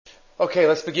Okay,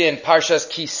 let's begin. Parshas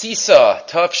Kisisa,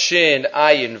 Taf Shin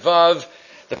Ayin Vav,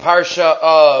 the Parsha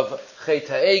of Chet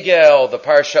HaEgel, the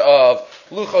Parsha of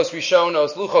Luchos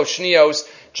Rishonos, Luchos Shnios,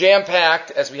 jam-packed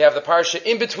as we have the Parsha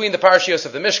in between the Parshios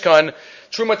of the Mishkan.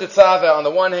 Truma Tetzaveh on the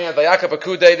one hand, Vayakab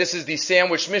Akudei, this is the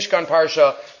sandwich Mishkan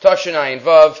Parsha, Taf Shin Ayin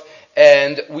Vav,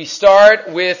 and we start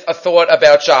with a thought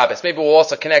about Shabbos. Maybe we'll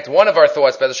also connect one of our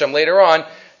thoughts, B'ez Hashem, later on,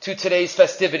 to today's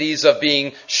festivities of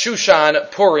being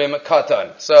Shushan Purim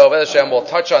Katan. So, B'ez Hashem, we'll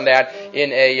touch on that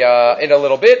in a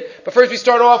little bit. But first we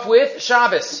start off with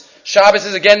Shabbos. Shabbos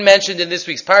is again mentioned in this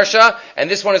week's Parsha, and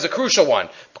this one is a crucial one,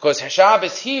 because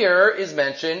Shabbos here is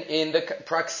mentioned in the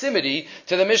proximity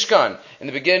to the Mishkan. In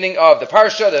the beginning of the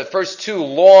Parsha, the first two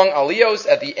long aliyos,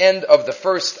 at the end of the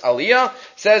first aliyah,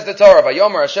 says the Torah,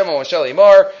 Vayomer Hashem Moshe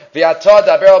Lemar, V'ata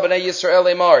daber al b'nei Yisrael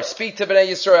Lemar, speak to b'nei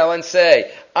Yisrael and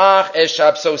say, Ach es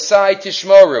Shabbosai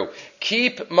tishmoru,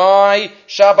 keep my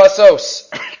Shabbosos.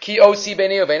 Ki osi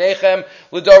b'nei u'b'neichem,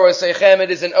 l'dorosechem,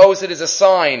 it is an oath, it is a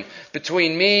sign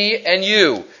between me and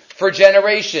you for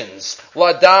generations.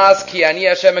 Ladas ki ani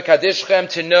Hashem mekadishchem,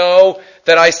 to know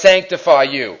that I sanctify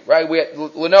you. Right? We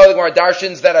know the Gemara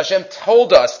Darshans that Hashem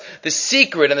told us the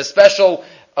secret and the special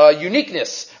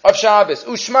uniqueness of Shabbos.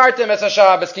 Ushmartem es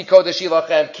ha-Shabbos ki kodesh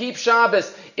ilachem. Keep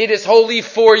Shabbos. It is holy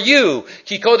for you.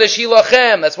 Ki kodesh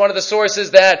ilachem. That's one of the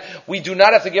sources that we do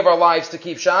not have to give our lives to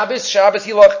keep Shabbos. Shabbos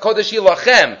kodesh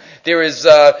ilachem. There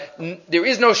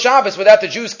is no Shabbos without the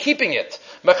Jews keeping it.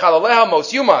 Mechalaleha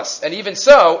mos yumas. And even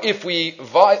so, if we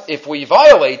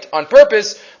violate on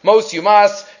purpose, mos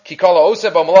yumas ki kala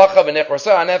oseh b'malacha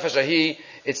v'nechrasa hanefesh ahi,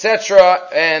 etc.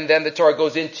 And then the Torah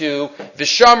goes into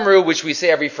Vishamru, which we say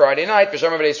every Friday night.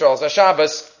 Vishamru b'nei Yisrael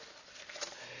Shabbos.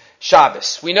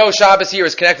 Shabbos. We know Shabbos here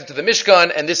is connected to the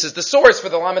Mishkan, and this is the source for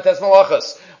the Lamites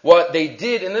Malachas. What they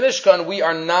did in the Mishkan, we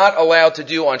are not allowed to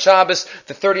do on Shabbos,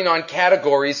 the 39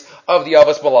 categories of the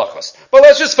Avos Malachas. But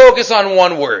let's just focus on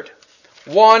one word.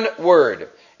 One word.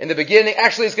 In the beginning,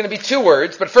 actually it's going to be two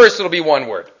words, but first it'll be one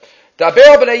word. Daber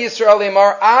al b'nei Yisrael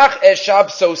lemar, ach es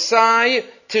Shabbosai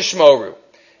tishmoru.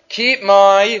 Keep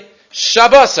my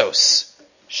Shabbosos.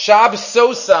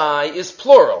 Shabbosai is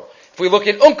plural. If we look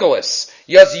at Unkelis,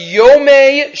 Yaz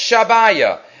Yomei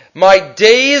Shabaya, my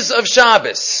days of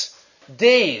Shabbos.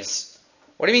 Days.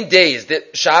 What do you mean days?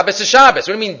 Shabbos is Shabbos.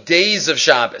 What do you mean days of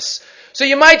Shabbos? So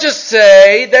you might just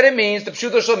say that it means the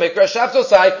Pshuto Shel Mikra,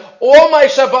 Shabbosai, all my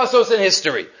Shabbosos in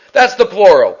history. That's the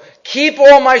plural. Keep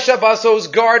all my Shabbosos,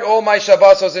 guard all my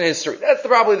Shabbosos in history. That's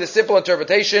probably the simple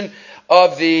interpretation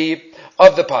of the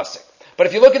pasuk. But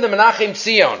if you look in the Menachem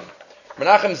Tzion,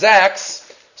 Menachem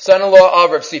Zaks, son-in-law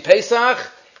of Rav Tzvi Pesach,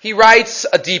 he writes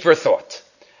a deeper thought.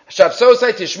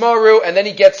 Shabsosai tishmoru, and then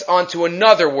he gets onto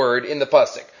another word in the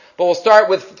pasuk. But we'll start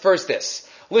with first this.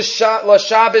 L'Shabbos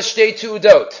shtei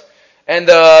tu'udot. And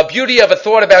the beauty of a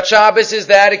thought about Shabbos is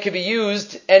that it can be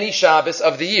used any Shabbos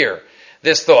of the year,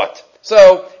 this thought.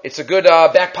 So, it's a good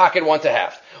back pocket one to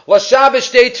have. L'Shabbos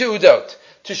shtei tu'udot.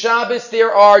 To Shabbos,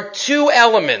 there are two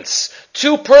elements,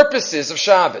 two purposes of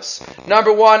Shabbos.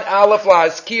 Number one, Aleph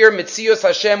Lahazkir Mitzios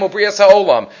Hashem Ubrias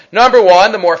Ha'olam. Number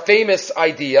one, the more famous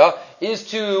idea, is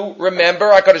to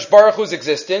remember HaKadosh Baruch Hu's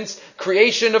existence,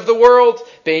 creation of the world.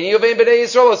 Beini uvein b'nei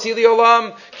Yisrael osili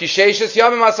olam, ki sheishes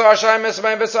yamim asar hashayim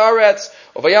esmayim b'saaretz,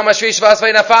 uvayam hashvish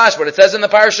v'asvay nafash, what it says in the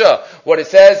Parsha, what it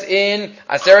says in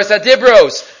Aseres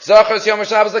HaDibros, Zachos Yom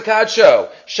HaShabbos L'Kadsho.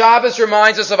 Shabbos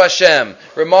reminds us of Hashem,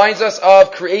 reminds us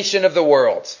of creation of the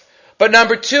world. But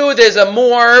number two, there's a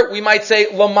more, we might say,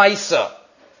 Lamaisa,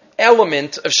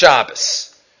 element of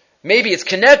Shabbos. Maybe it's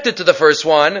connected to the first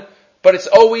one, but it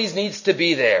always needs to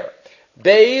be there.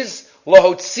 Beis,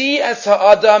 lahotzi es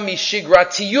ha'adam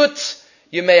mishigratiyut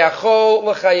yimeachol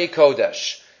l'chaye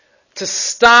kodesh. To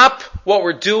stop what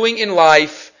we're doing in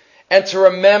life and to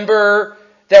remember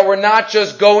that we're not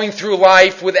just going through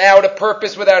life without a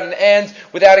purpose, without an end,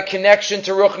 without a connection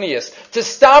to Ruchnius. To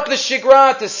stop the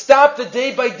shigra, to stop the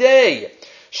day by day.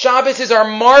 Shabbos is our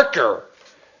marker.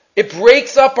 It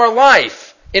breaks up our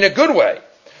life in a good way.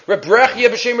 Reb Brechia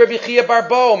b'shem Rabbi Chia bar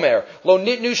Bo omer, lo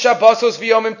nitnu Shabbosos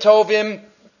v'yomim tovim,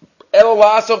 elo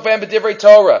la'asok b'hem b'divrei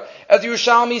Torah. As the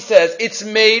Yerushalmi says, it's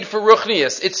made for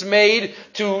Ruchnius. It's made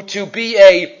to be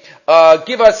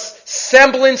give us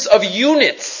semblance of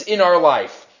units in our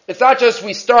life. It's not just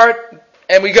we start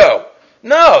and we go.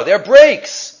 No, there are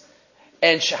breaks.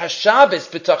 And Shabbos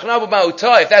b'tachna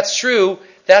b'ma'uta, if that's true,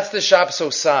 that's the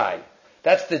Shabbosai.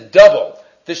 That's the double.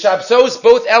 The Shabbosos,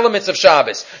 both elements of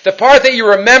Shabbos. The part that you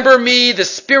remember me, the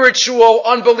spiritual,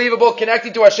 unbelievable,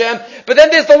 connecting to Hashem. But then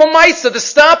there's the Lamaisa, the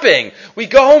stopping. We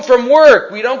go home from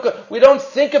work. We don't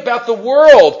think about the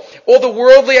world, all the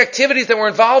worldly activities that we're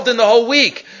involved in the whole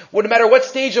week. No matter what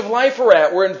stage of life we're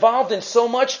at, we're involved in so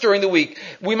much during the week.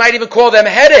 We might even call them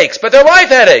headaches, but they're life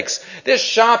headaches. There's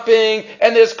shopping,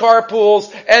 and there's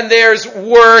carpools, and there's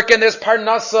work, and there's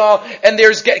parnasa, and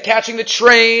there's catching the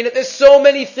train. There's so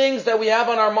many things that we have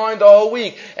on our mind the whole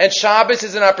week. And Shabbos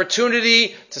is an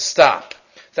opportunity to stop.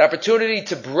 It's an opportunity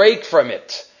to break from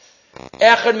it.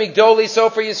 Echad migdoli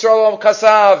sofer Yisrael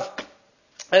kasav.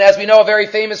 And as we know, a very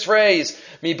famous phrase,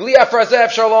 Mibli afrazeh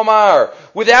shalomar,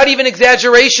 without even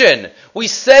exaggeration. We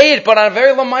say it, but on a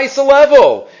very lamaisa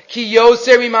level. Ki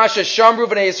yoser mimasha shamru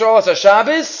b'nei Yisrael as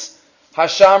Shabbos,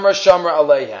 hashamra shamra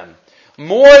aleihem.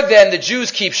 More than the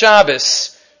Jews keep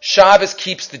Shabbos, Shabbos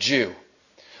keeps the Jew.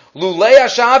 Lulei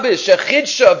HaShabbos,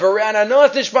 shechidsha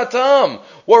v're'ananas nishmatam.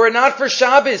 Were it not for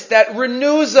Shabbos, that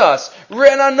renews us.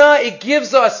 Re'anana, it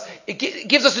gives us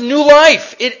a new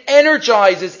life. It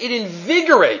energizes, it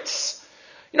invigorates.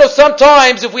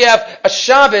 Sometimes if we have a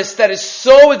Shabbos that is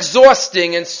so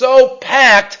exhausting and so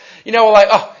packed, we're like,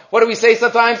 what do we say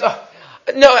sometimes?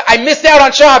 No, I missed out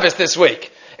on Shabbos this week.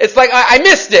 It's like, I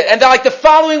missed it. And then the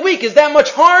following week is that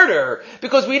much harder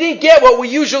because we didn't get what we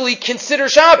usually consider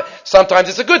Shabbos. Sometimes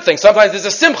it's a good thing. Sometimes there's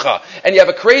a simcha. And you have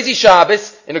a crazy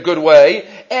Shabbos in a good way.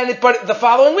 But the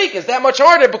following week is that much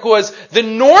harder because the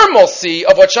normalcy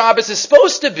of what Shabbos is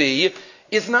supposed to be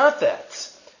is not that.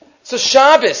 So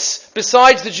Shabbos,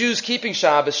 besides the Jews keeping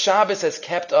Shabbos, Shabbos has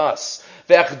kept us.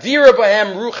 It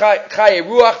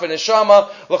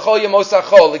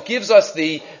gives us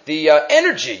the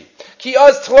energy.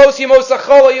 Imagine,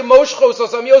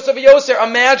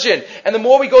 and the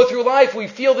more we go through life, we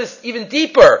feel this even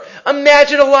deeper.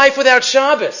 Imagine a life without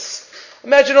Shabbos.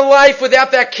 Imagine a life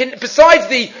without that. Besides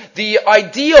the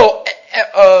ideal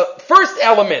first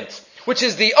element, which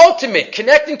is the ultimate,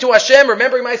 connecting to Hashem,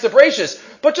 remembering my separations,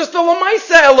 but just the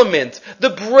Lamaisa element,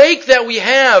 the break that we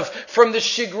have from the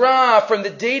shigra, from the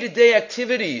day-to-day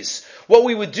activities, what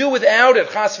we would do without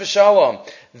it, chas v'shalom,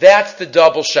 that's the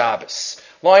double Shabbos.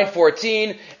 Line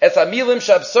 14, Es hamilim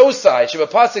shabsosai,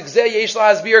 shebapasik zeh yesh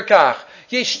la'asbir kach,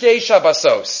 yesh shtei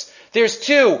shabbasos. There's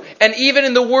two, and even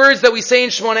in the words that we say in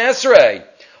Shemona Esrei,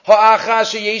 ha'acha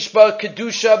sheyesh ba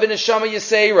kedusha v'neshama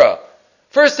yisera.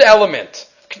 First element,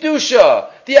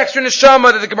 kedusha, the extra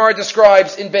neshama that the Gemara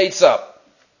describes in Beitzah.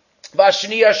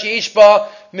 V'ashniya sheyesh ba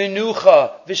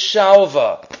menucha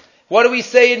v'shalva. What do we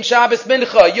say in Shabbos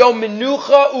Mincha? Yom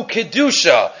Menucha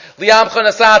u'Kedusha. Li'amcha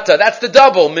nasata. That's the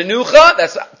double. Menucha,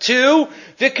 that's two.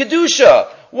 V'Kedusha.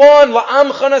 One,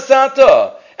 La'amcha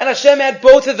nasata. And Hashem had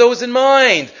both of those in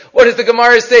mind. What does the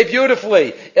Gemara say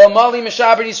beautifully? El Mali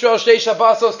Meshaber Yisrael Shtei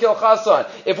Shabbasos Kil Chasan.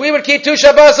 If we would keep two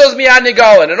Shabbasos, Miyad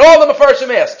Nigalan. And all the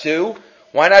Mefarshim asked, two?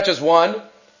 Why not just one?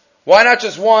 Why not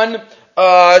just one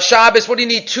Shabbos? What do you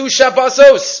need? Two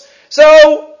Shabbasos?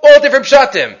 So, all different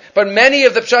pshatim. But many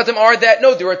of the pshatim are that,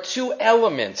 no, there are two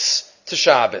elements to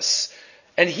Shabbos.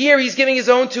 And here he's giving his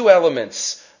own two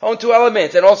elements. And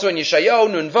also in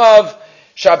Yeshayahu, Nun Vav,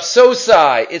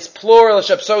 Shabsosai. It's plural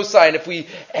Shabsosai. And if we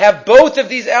have both of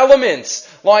these elements,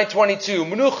 line 22,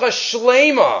 Menucha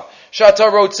Shlema,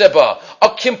 Shatarot Seba. A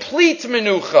complete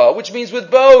Menucha, which means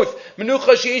with both.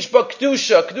 Menucha Sheyesh Ba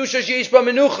Kedusha, Kedusha Sheyesh Ba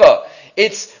Menucha.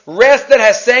 It's rest that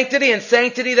has sanctity and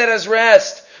sanctity that has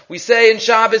rest. We say in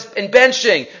Shabbos, in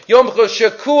benching, Yom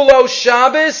Shekulo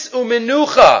Shabbos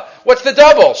u'Menucha. What's the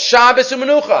double? Shabbos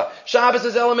u'Menucha. Shabbos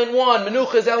is element 1,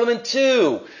 Menucha is element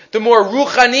 2. The more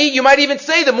ruchani, you might even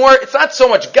say the more, it's not so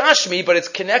much gashmi, but it's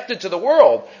connected to the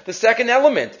world. The second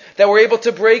element, that we're able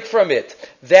to break from it.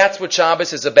 That's what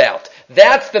Shabbos is about.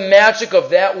 That's the magic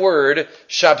of that word,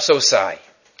 Shabsosai.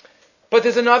 But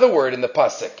there's another word in the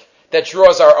pasuk that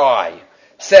draws our eye.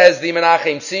 Says the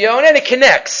Menachem Tzion, and it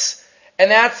connects. And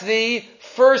that's the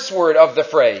first word of the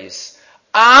phrase.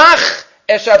 Ach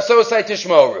eshabsosai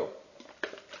tishmoru.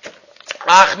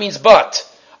 Ach means but.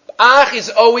 Ach is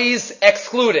always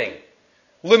excluding.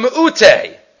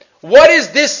 L'me'ute. What is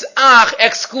this ach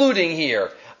excluding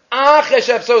here? Ach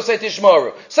eshabsosai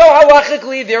tishmoru. So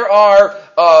halachically there are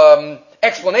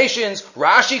explanations.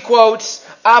 Rashi quotes,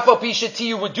 Afa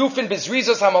pishati redufin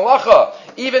bizrizos hamalacha.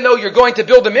 Even though you're going to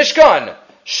build a Mishkan,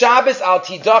 Shabbos al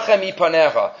tidachem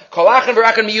ipanecha. Kolachem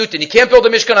v'rachem miyutin. You can't build a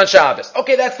Mishkan on Shabbos.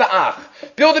 Okay, that's the ach.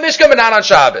 Build a Mishkan but not on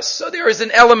Shabbos. So there is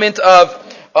an element of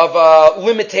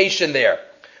limitation there.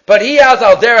 But he has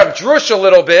al derech drush a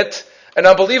little bit, an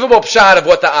unbelievable pshat of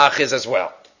what the ach is as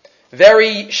well.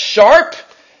 Very sharp,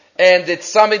 and it's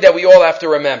something that we all have to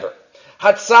remember.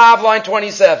 Hatzav, line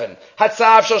 27.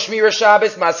 Hatzav shel shmira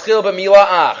Shabbos maschil b'mila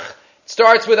ach. It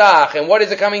starts with ach, and what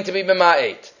is it coming to be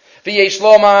b'ma'et? V'yesh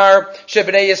lomar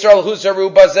shebnei Yisrael huzaru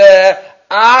bazeh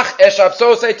ach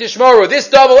eshabsosei tishmoru. This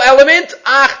double element,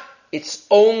 ach, it's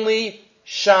only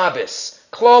Shabbos.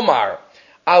 Klomar,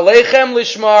 Alechem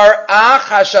lishmar ach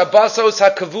hashabasos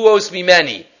hakavuos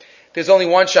mimeni. There's only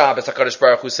one Shabbos, HaKadosh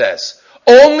Baruch Hu says.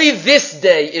 Only this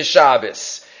day is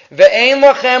Shabbos. Ve'ein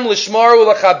lachem lishmar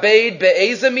ulachabed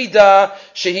be'eza midah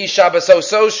shehi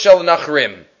shabbososos shel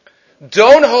nachrim.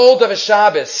 Don't hold of a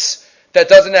Shabbos that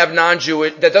doesn't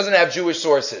have Jewish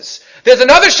sources. There's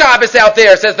another Shabbos out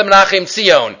there, says the Menachem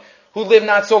Tzion, who lived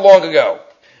not so long ago.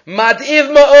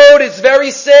 Mad'iv ma'od, it's very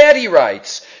sad, he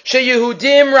writes.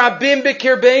 Sheyehudim rabim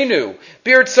b'kirbeinu,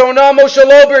 birtzonam o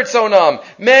shelo birtzonam.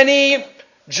 Many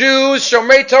Jews,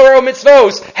 Shomrei Torah o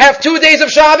mitzvos, have 2 days of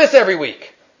Shabbos every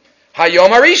week. Hayom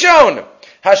harishon,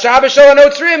 haShabbos shel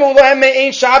hanotzrim, u'lohem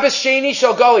me'ein Shabbos sheni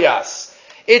shel Golias.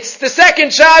 It's the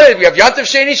second Shabbos. We have Yantav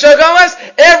Sheni Shel Golias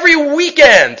every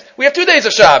weekend. We have 2 days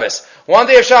of Shabbos. One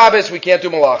day of Shabbos, we can't do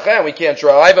malacha, and we can't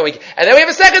drive, and then we have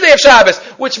a second day of Shabbos,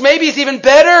 which maybe is even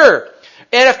better.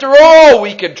 And after all,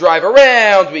 we could drive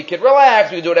around, we could relax,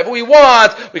 we could do whatever we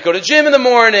want, we could go to gym in the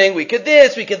morning, we could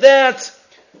this, we could that.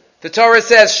 The Torah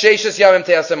says, Sheishas Yamim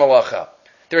Te'aseh Malacha.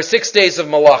 There are 6 days of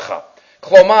malacha.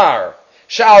 Klomar,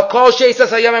 Sha'al Kol Sheishas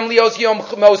Hayamim Lios Yom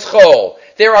Moschol.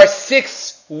 There are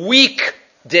 6 week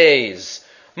days.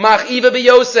 Mach'iva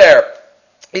b'yoser.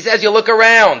 He says you look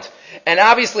around, and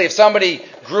obviously if somebody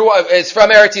is from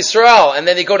Eretz Yisrael, and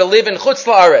then they go to live in Chutz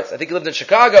La'aretz, I think he lived in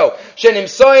Chicago,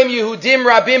 Shenimsoim Yehudim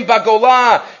Rabim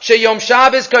Bagola, Sheyom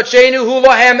Shabbos Kachenu Hu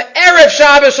Lohem Erev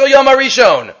Shabbos Shel Yom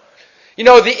HaRishon. You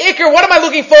know, the Iker, what am I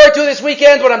looking forward to this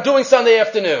weekend? What I'm doing Sunday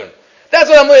afternoon. That's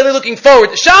what I'm really looking forward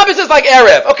to. Shabbos is like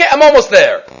Erev. Okay, I'm almost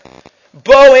there.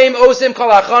 Bohem Osim Kol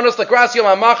Achanos L'Kras Yom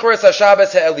HaMachres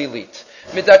HaShabbos HaElilit.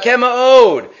 Midakem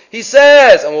Ma'od. He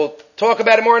says, and we'll talk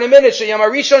about it more in a minute, Sheyam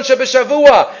HaRishon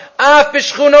Shebeshavua, Af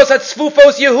B'Shchunos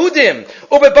HaTzfufos Yehudim,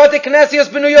 Ubebate Knesios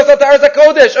B'nuyos Atar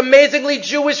HaKodesh, amazingly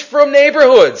Jewish from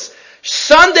neighborhoods.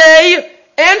 Sunday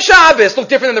and Shabbos look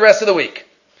different than the rest of the week.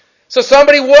 So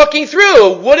somebody walking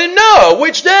through wouldn't know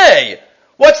which day.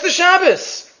 What's the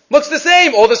Shabbos? Looks the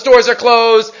same. All the stores are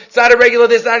closed. It's not a regular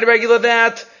this, not a regular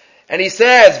that. And he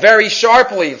says, very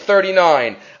sharply,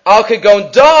 39, Al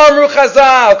Kagon Da'amru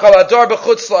Chazal, Kal Adar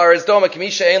B'chutz La'aretz Doma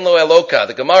K'misha Ein Lo Eloka,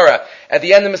 the Gemara, at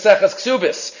the end of Maseches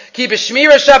Ksubis. Ki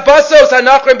B'shmira Shabbosos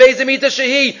HaNachrim Beizamita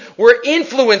Shehi, we're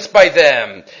influenced by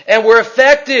them, and we're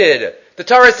affected. The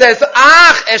Torah says,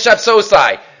 Ach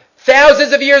Eshabsosai.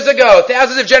 Thousands of years ago,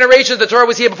 thousands of generations, the Torah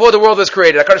was here before the world was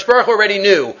created. HaKadosh Baruch Hu already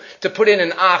knew to put in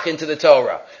an Ach into the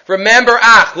Torah. Remember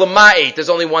Ach, L'ma'it, there's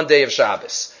only one day of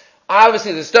Shabbos.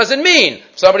 Obviously, this doesn't mean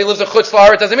somebody lives in Chutz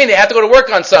La'aretz, it doesn't mean they have to go to work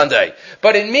on Sunday.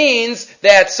 But it means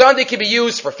that Sunday can be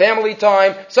used for family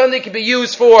time, Sunday can be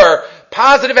used for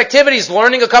positive activities,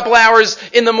 learning a couple hours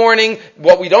in the morning,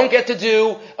 what we don't get to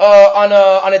do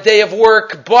on a day of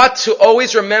work, but to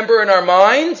always remember in our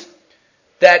mind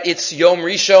that it's Yom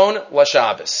Rishon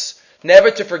LaShabbos.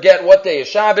 Never to forget what day is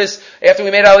Shabbos. After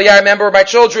we made Aliyah, I remember my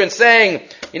children saying,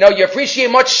 you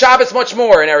appreciate much Shabbos much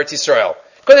more in Eretz Yisrael.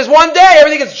 Because there's one day,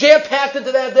 everything is jam-packed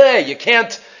into that day.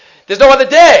 There's no other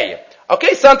day.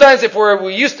 Okay, sometimes if we're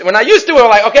not used to it, we're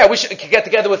like, okay, I wish we could get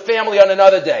together with family on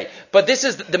another day. But this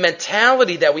is the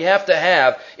mentality that we have to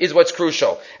have is what's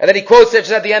crucial. And then he quotes it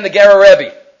just at the end, the Ger Rebbe.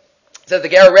 It says the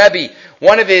Ger Rebbe,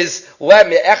 one of his visits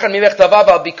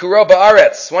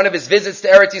to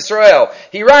Eretz Yisrael,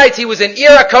 he writes, he was in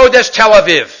Ir HaKodesh Tel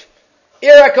Aviv.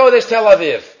 Ir HaKodesh Tel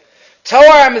Aviv.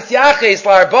 Torah Misyaches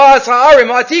Larbas Ha'arim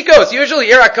Ha'atikos. Usually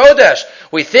Ir HaKodesh,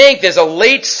 we think there's a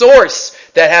late source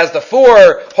that has the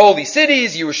 4 holy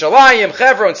cities, Yerushalayim,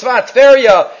 Hebron, Tzfat,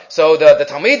 Tveria. So the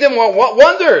Talmidim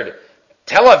wondered,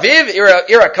 Tel Aviv,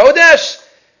 Ir HaKodesh?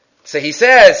 So he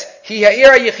says, Hi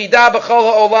ha'ir ha'yichida b'chol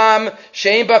ha'olam,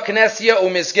 she'en ba knesya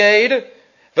u'mizgeid,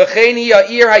 v'chein hi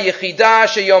ha'ir ha'yichida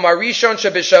she'yom harishon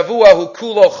she'b'shavua hu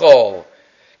kulo chol.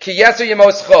 Ki yeser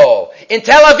yemos chol. In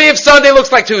Tel Aviv, Sunday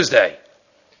looks like Tuesday.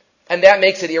 And that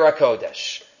makes it Ir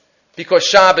HaKodesh. Because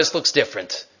Shabbos looks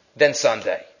different than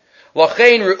Sunday.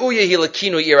 L'chein re'uya hi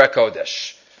l'kinu Ir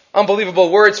HaKodesh.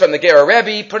 Unbelievable words from the Ger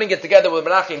Rebbe, putting it together with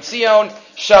Menachem Tzion.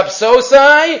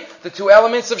 Shabsosai, the 2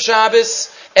 elements of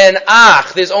Shabbos, and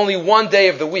Ach, there's only one day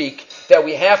of the week that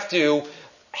we have to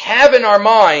have in our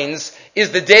minds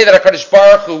is the day that HaKadosh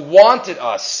Baruch Hu wanted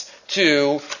us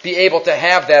to be able to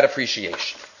have that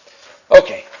appreciation.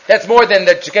 Okay, that's more than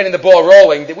getting the ball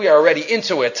rolling. We are already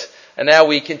into it, and now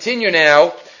we continue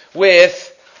now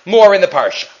with more in the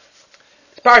Parsha.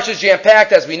 The Parsha is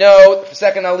jam-packed, as we know. The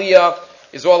second Aliyah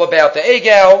is all about the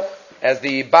Egel. As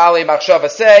the Baalei Machshava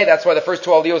say, that's why the first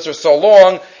two aliyos are so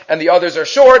long and the others are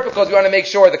short, because we want to make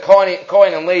sure the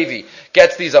Kohen and Levi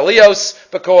gets these aliyos,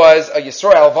 because a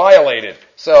Yisrael violated.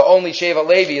 So only Sheva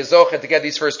Levi is zochet to get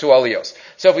these first two aliyos.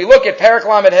 So if we look at Perek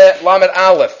Lamed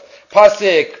Aleph,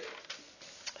 Pasik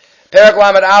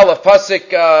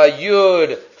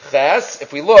Yud Ches,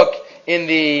 if we look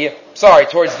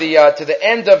towards the to the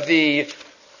end of the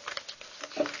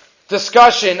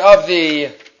discussion of the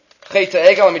Chet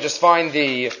Ha'egel, let me just find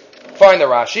the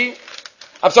Rashi.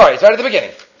 I'm sorry, it's right at the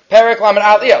beginning. Perek Lamed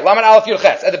Aleph Yud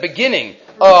Ches, at the beginning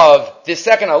of the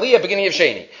second aliyah, beginning of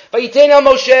Sheni. Vayitein el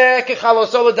Moshe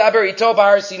kechaloso ledaber ito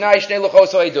b'har Sinai shnei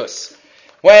luchos edus.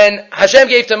 When Hashem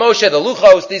gave to Moshe the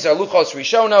luchos, these are luchos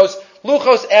rishonos,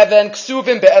 luchos even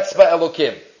ksuvim be'etzba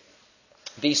elokim.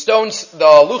 The stones, the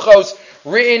luchos,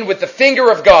 written with the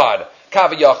finger of God,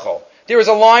 kaviyachol. There is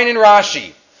a line in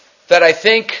Rashi that I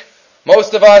think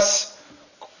most of us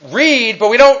read, but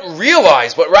we don't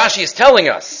realize what Rashi is telling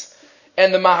us.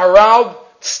 And the Maharal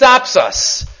stops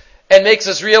us and makes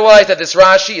us realize that this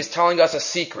Rashi is telling us a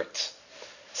secret.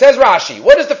 Says Rashi,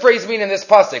 what does the phrase mean in this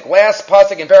pasuk? Last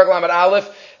pasuk in Perek Lamed Aleph,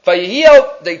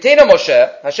 Vayihiel deitena Moshe,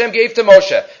 Hashem gave to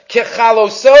Moshe,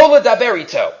 kechaloso ledaber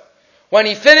ito. When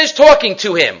he finished talking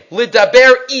to him,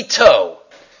 ledaber ito.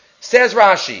 Says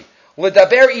Rashi,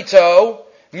 ledaber ito,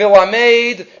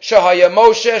 milamed shahaya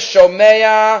Moshe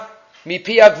shomea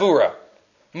mipi agvura.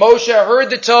 Moshe heard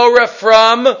the Torah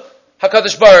from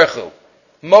HaKadosh Baruch Hu.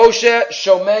 Moshe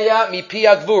shomea mipi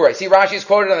agvura. See, Rashi is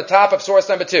quoted on the top of source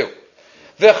number 2.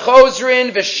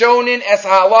 V'chozrin v'shonin es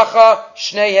ha'alacha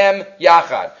shnehem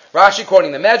yachad. Rashi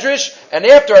quoting the Medrash, and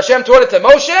after Hashem taught it to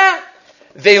Moshe,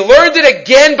 they learned it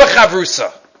again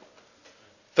b'chavrusa.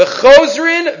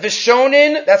 V'chozrin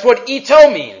v'shonin, that's what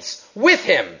ito means, with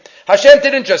him. Hashem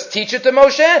didn't just teach it to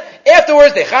Moshe,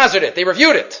 afterwards they chazered it, they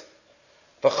reviewed it.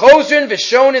 V'chozrin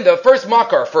v'shonin, the first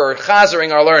makar for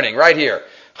chazering our learning, right here.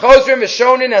 Chozrin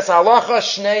v'shonin es ha'alacha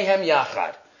shnehem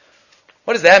yachad.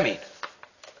 What does that mean?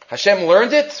 Hashem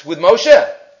learned it with Moshe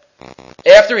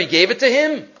after he gave it to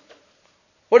him?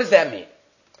 What does that mean?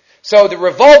 So the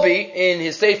Revolvi, in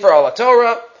his Sefer Al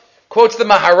Torah, quotes the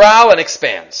Maharal and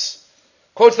expands.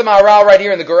 Quotes the Maharal right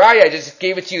here in the Goraya. I just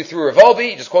gave it to you through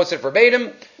Revolvi. He just quotes it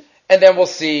verbatim. And then we'll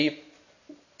see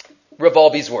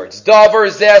Revolvi's words. Davar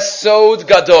zeh sod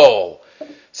gadol.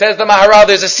 Says the Maharal,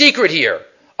 there's a secret here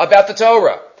about the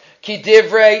Torah. Ki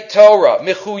divrei Torah,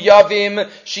 michuyavim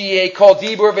shiyeh kol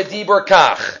dibur v'dibur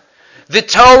kach. The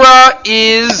Torah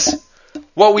is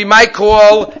what we might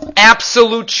call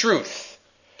absolute truth.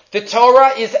 The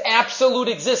Torah is absolute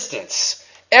existence.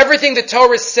 Everything the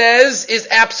Torah says is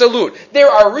absolute. There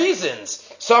are reasons.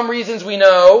 Some reasons we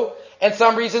know, and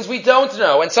some reasons we don't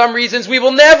know, and some reasons we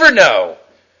will never know.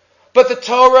 But the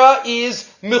Torah is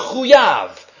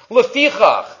mechuyav,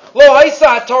 lefichach, lo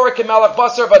haisa Torah kemelach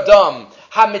basar v'adam,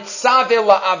 hamitzave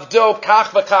la'avdo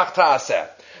kach v'kach ta'aseh.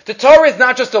 The Torah is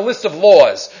not just a list of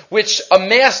laws, which a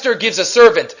master gives a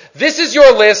servant. This is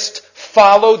your list,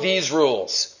 follow these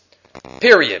rules.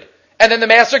 Period. And then the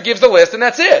master gives the list, and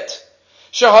that's it.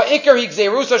 The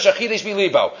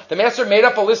master made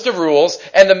up a list of rules,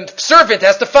 and the servant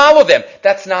has to follow them.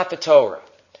 That's not the Torah.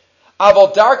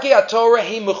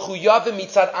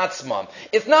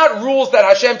 It's not rules that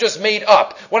Hashem just made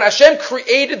up. When Hashem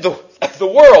created the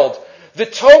world, the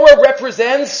Torah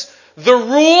represents the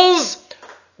rules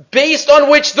based on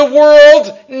which the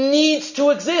world needs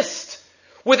to exist.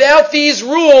 Without these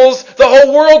rules, the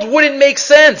whole world wouldn't make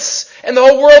sense, and the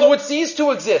whole world would cease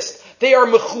to exist. They are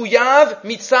mechuyav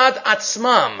mitzad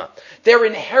atzmam. They're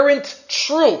inherent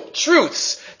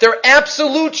truths. They're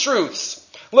absolute truths.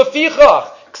 Lefichach,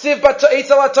 ksiv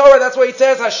b'ta'etzel Torah, that's why he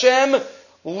says Hashem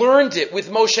learned it with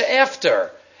Moshe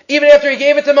after. Even after he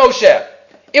gave it to Moshe.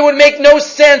 It would make no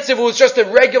sense if it was just a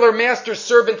regular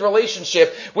master-servant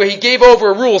relationship where he gave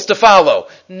over rules to follow.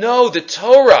 No, the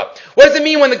Torah. What does it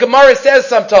mean when the Gemara says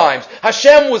sometimes,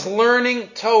 Hashem was learning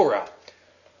Torah?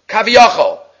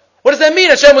 Kaviyachol. What does that mean,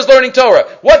 Hashem was learning Torah?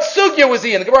 What sugya was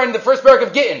he in? The Gemara in the first paragraph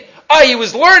of Gittin. He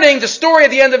was learning the story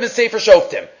at the end of his Sefer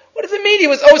Shoftim. What does it mean he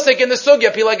was osik in the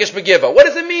sugya, Pilagish Begiva? What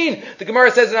does it mean? The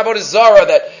Gemara says in Avodah Zarah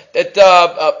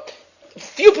that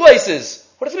few places.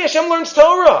 What does it mean Hashem learns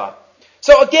Torah?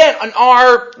 So again, on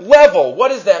our level, what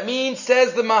does that mean?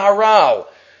 Says the Maharal.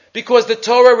 Because the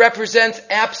Torah represents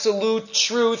absolute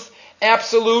truth,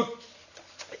 absolute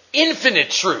infinite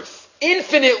truth.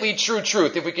 Infinitely true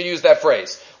truth, if we could use that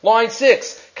phrase. Line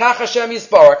 6. Kach Hashem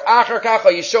Yisbarak. Achar kacha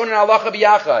yishonin halacha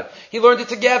biyachad. He learned it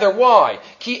together. Why?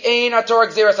 Ki ein haTorah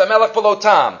gzeras hamelech v'lo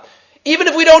tam. Even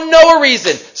if we don't know a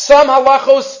reason, some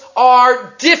halachos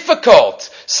are difficult.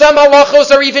 Some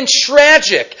halachos are even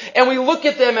tragic. And we look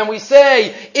at them and we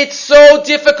say, it's so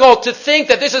difficult to think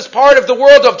that this is part of the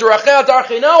world of Derachei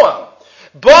Darchei Noam.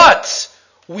 But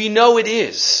we know it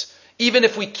is, even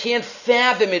if we can't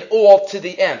fathom it all to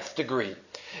the nth degree.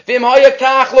 If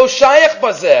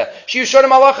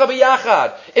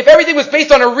everything was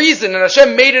based on a reason and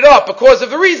Hashem made it up because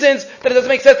of the reasons, then it doesn't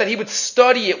make sense that He would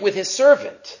study it with His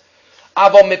servant.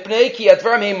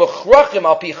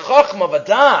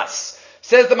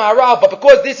 Says the Maharal, but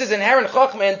because this is inherent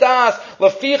chachma and das,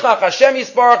 lefichach Hashem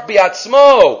yisbarach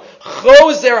biatzmo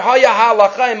chozer haya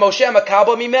halacha and Moshe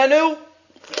makabel mimenu.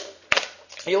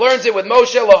 He learns it with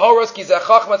Moshe lahoros ki zeh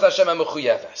chachmas Hashem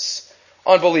mechuyeves.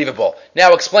 Unbelievable.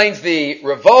 Now explains the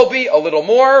Revolbi a little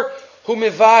more. Hu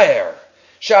mivayer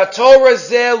she'atorah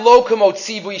zeh lo kamo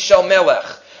tzivui shel melech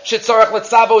shetzarach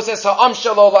letzavos es ha'am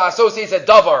shelo la'asos es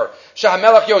davar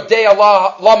she'hamelech yodei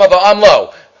lama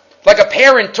va'amlo. Like a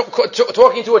parent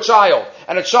talking to a child,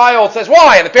 and a child says,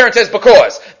 why? And the parent says,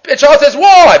 because. The child says,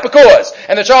 why? Because.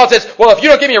 And the child says, well, if you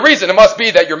don't give me a reason, it must be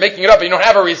that you're making it up and you don't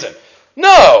have a reason.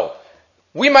 No!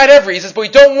 We might have reasons, but we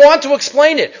don't want to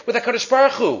explain it. With HaKadosh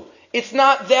Baruch Hu, it's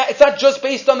not that, it's not just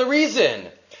based on the reason.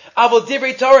 Avol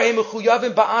divrei Torah he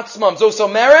mechuyavim ba'atzmam. Zoso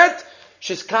meret,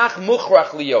 sheskach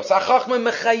muchrach lios. Hachachma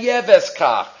mechayeves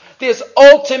kach. There's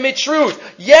ultimate truth.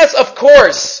 Yes, of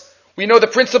course. We know the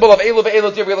principle of Elu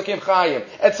ve'elu divrei Elokim chayim.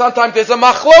 And sometimes there's a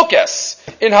machlokes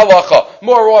in halacha,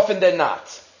 more often than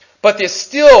not. But there's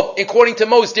still, according to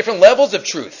most, different levels of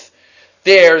truth.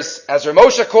 There's, as Rav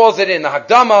Moshe calls it in the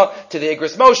Hagdama to the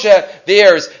Igros Moshe,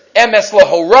 there's emes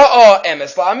lahora'ah,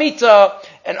 emes la'amita,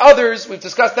 and others. We've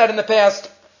discussed that in the past.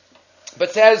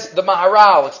 But says the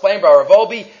Maharal, explained by Rav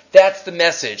Volbi, that's the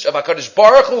message of HaKadosh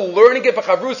Baruch Hu learning it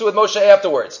b'chavrusa with Moshe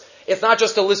afterwards. It's not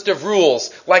just a list of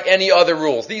rules like any other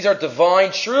rules. These are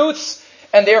divine truths,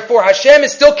 and therefore Hashem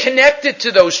is still connected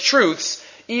to those truths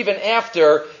even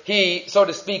after He, so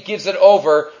to speak, gives it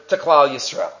over to Klal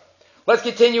Yisrael. Let's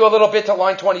continue a little bit to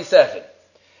line 27.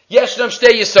 Yeshnam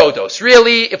shtei yesodos.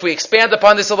 Really, if we expand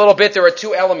upon this a little bit, there are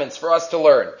two elements for us to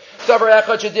learn.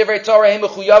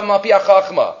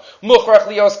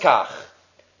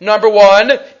 Number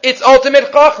one, it's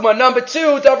ultimate chachma. Number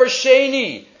two, davar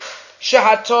sheni.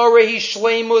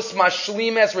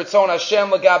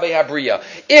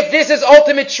 If this is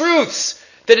ultimate truths,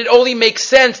 then it only makes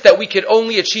sense that we could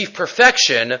only achieve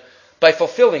perfection by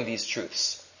fulfilling these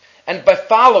truths and by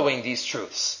following these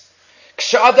truths.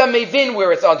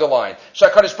 Where it's underlined.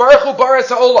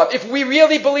 If we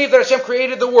really believe that Hashem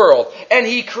created the world and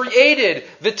He created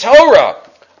the Torah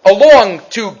along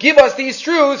to give us these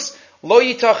truths, lo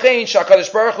yitachein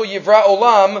shakadosh baruch hu yivra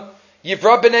olam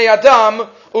yivra b'nei adam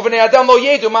u'b'nei adam lo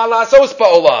yedu ma la'asos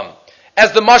ba'olam.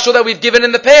 As the mashal that we've given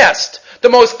in the past, the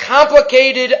most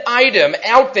complicated item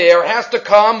out there has to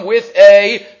come with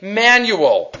a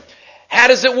manual. How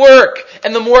does it work?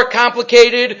 And the more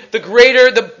complicated,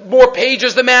 the more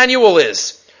pages the manual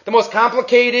is. The most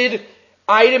complicated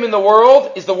item in the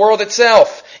world is the world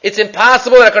itself. It's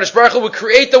impossible that HaKadosh Baruch Hu would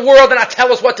create the world and not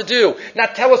tell us what to do,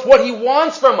 not tell us what He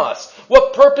wants from us.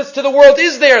 What purpose to the world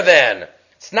is there then?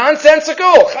 It's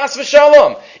nonsensical. Chas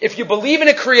v'shalom. If you believe in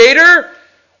a creator,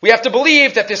 we have to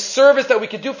believe that there's service that we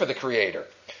could do for the creator.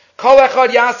 Kol echad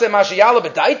yaseh ma sheyala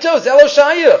b'daito zelo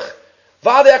shayich.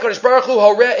 Hashem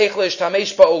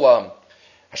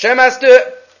has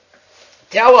to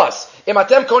tell us, right,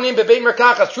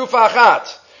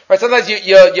 sometimes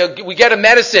we get a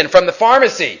medicine from the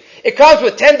pharmacy. It comes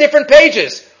with 10 different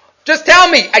pages. Just tell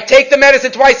me, I take the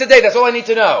medicine twice a day, that's all I need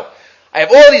to know. I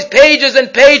have all these pages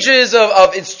and pages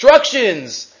of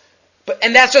instructions.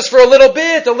 And that's just for a little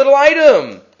bit, a little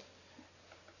item.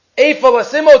 Don't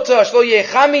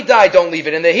leave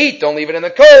it in the heat, don't leave it in the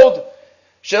cold.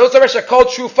 So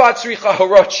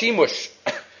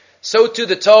too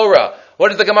the Torah. What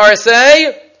does the Gemara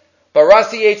say?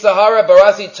 Barasi Eitzahara,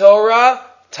 Barasi Torah,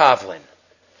 Tavlin.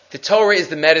 The Torah is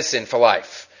the medicine for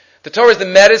life. The Torah is the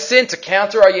medicine to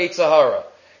counter our Eitzahara,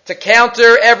 to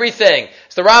counter everything.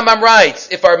 So the Rambam writes,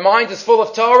 if our mind is full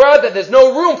of Torah, then there's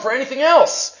no room for anything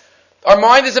else. Our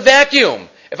mind is a vacuum.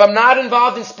 If I'm not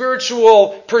involved in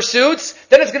spiritual pursuits,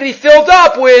 then it's going to be filled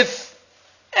up with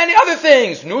any other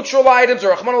things, neutral items,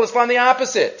 or Rahman al-Islam, the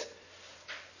opposite.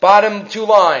 Bottom two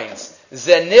lines.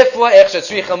 Zenifla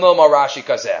echshatzricha milma Rashi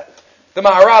kazeh. The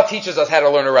Maharal teaches us how to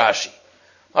learn a Rashi.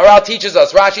 Maharal teaches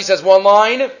us, Rashi says one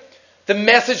line, the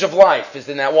message of life is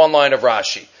in that one line of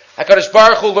Rashi. HaKadosh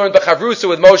Baruch Hu learned B'chavrusa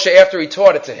with Moshe after He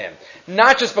taught it to him.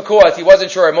 Not just because he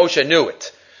wasn't sure Moshe knew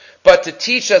it, but to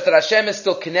teach us that Hashem is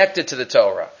still connected to the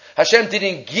Torah. Hashem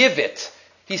didn't give it.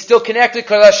 He's still connected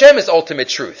because Hashem is ultimate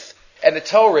truth. and the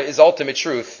Torah is ultimate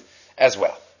truth as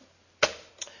well.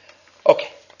 Okay,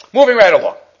 moving right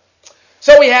along.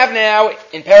 So we have now,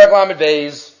 in Paraglamed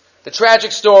Beis, the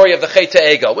tragic story of the Chet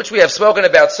HaEgel, which we have spoken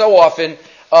about so often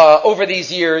over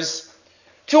these years.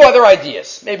 Two other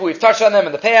ideas. Maybe we've touched on them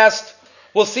in the past.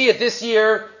 We'll see it this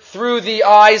year through the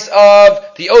eyes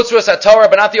of the Otzros HaTorah,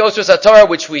 but not the Otzros HaTorah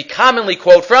which we commonly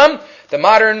quote from, the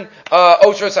modern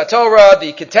Otzros HaTorah,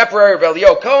 the contemporary of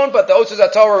Elio Cohen, but the Otzros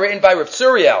HaTorah written by Rav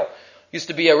Suriel. Used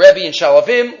to be a Rebbe in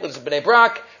Shalavim, lives in Bnei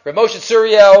Brak. Rav Moshe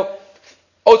Suriel,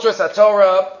 Otzros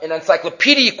HaTorah, an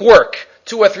encyclopedic work,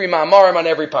 2 or 3 ma'amarim on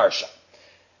every parsha.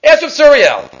 Ask Rav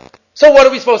Suriel, so what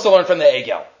are we supposed to learn from the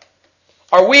Egel?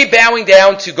 Are we bowing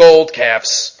down to gold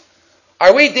calves?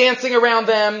 Are we dancing around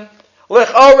them?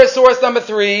 Lechora, source number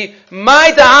 3,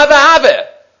 my dahava have.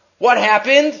 What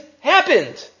happened?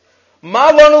 Happened.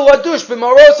 Malonu ladush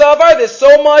b'maros avar. There's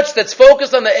so much that's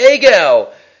focused on the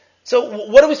Egel. So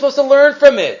what are we supposed to learn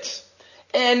from it?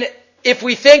 And if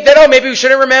we think that, maybe we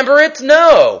shouldn't remember it,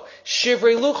 no.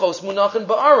 Shivrei luchos munachin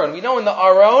ba'aron. We know in the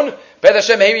Aron, Beit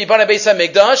Hashem Heiri Yibana Beis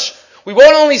HaMikdash, we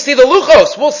won't only see the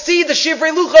luchos, we'll see the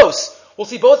Shivrei luchos. We'll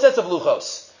see both sets of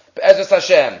luchos. Be'ezus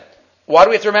Hashem. Why do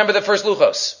we have to remember the first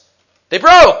luchos? They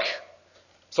broke.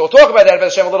 So we'll talk about that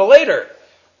Be'ezus Hashem a little later.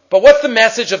 But what's the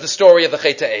message of the story of the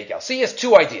Chet HaEgel? See, he has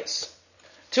 2 ideas.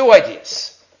 2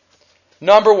 ideas.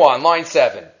 Number 1, line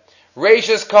 7.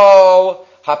 Reishis kol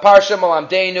haparsha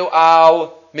malamdenu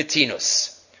al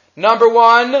mitinus. Number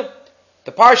 1,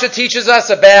 the parsha teaches us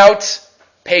about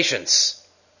patience.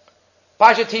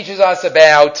 Parsha teaches us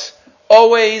about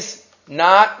always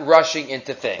not rushing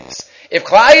into things. If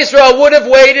Klal Yisrael would have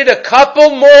waited a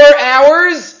couple more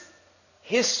hours,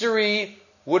 history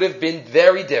would have been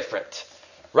very different.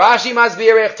 Rashi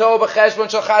masbir echto b'cheshbon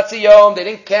shel chatzi yom. They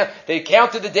didn't count. They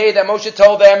counted the day that Moshe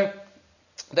told them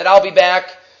that I'll be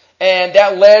back, and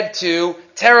that led to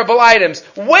terrible items.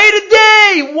 Wait a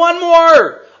day, 1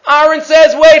 more. Aaron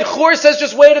says wait. Chur says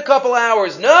just wait a couple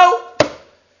hours. No.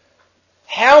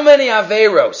 How many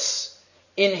averos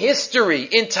in history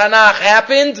in Tanakh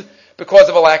happened because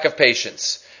of a lack of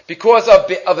patience, because of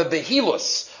a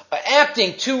behilus,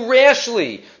 acting too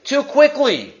rashly, too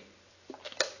quickly?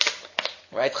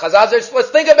 Right, Chazal, let's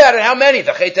think about it. How many?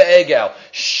 The Chet HaEgel,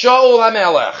 Shaul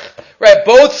HaMelech. Right,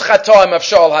 both Chatoim of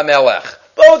Shaul HaMelech.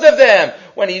 Both of them.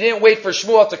 When he didn't wait for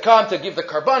Shmuel to come to give the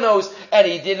karbanos, and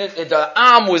the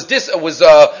Am was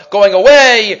going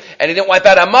away, and he didn't wipe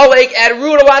out Amalek. At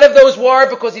root, a lot of those were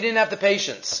because he didn't have the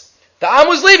patience. The Am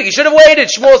was leaving. He should have waited.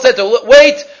 Shmuel said to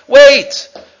wait.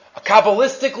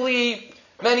 Kabbalistically,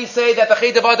 many say that the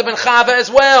Chet of Adam and Chava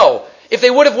as well. If they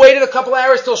would have waited a couple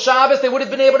hours till Shabbos, they would have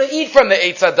been able to eat from the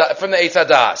Eitz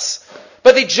Hadas.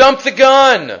 But they jumped the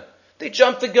gun.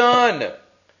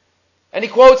 And he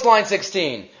quotes line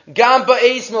 16. Gam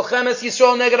ba'eis milchemes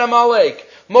Yisrael neged Amalek.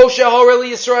 Moshe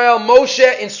horeli Yisrael.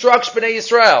 Moshe instructs Bnei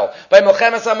Yisrael by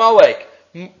milchemes Amalek.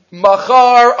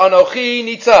 Machar anochi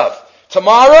nitzav.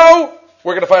 Tomorrow,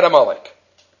 we're going to fight Amalek.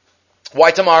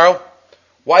 Why tomorrow?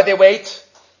 Why they wait?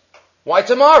 Why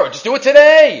tomorrow? Just do it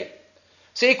today.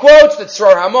 So he quotes the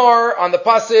Tzror Hamor on the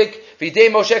pasuk, V'idei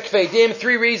Moshe kfeidim,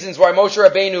 3 reasons why Moshe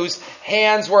Rabbeinu's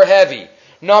hands were heavy.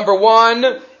 Number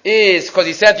 1 is because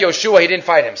he sent Yoshua, he didn't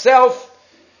fight himself.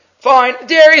 Fine,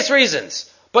 various reasons.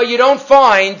 But you don't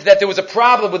find that there was a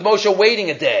problem with Moshe waiting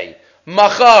a day.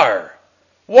 Machar.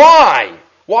 Why?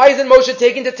 Why isn't Moshe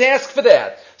taken to task for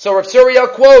that? So Rav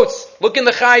Suriel quotes, look in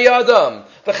the Chai Adam.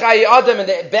 The Chai Adam in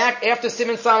the back after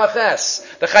Siman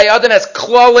Samaches. The Chai Adam has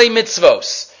klolei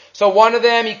mitzvos. So one of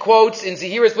them he quotes in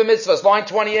Zehiras B'mitzvahs, line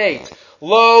 28.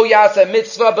 Lo yasa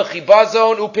mitzvah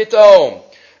b'chibazon upitom.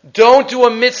 Don't do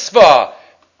a mitzvah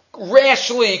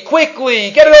rashly, quickly,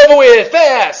 get it over with,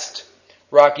 fast.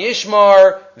 Rak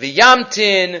yishmar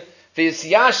v'yamtin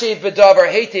v'yisyashev b'davar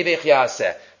heitev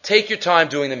echyaseh. Take your time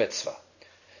doing the mitzvah.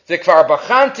 Zikvar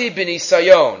b'chanti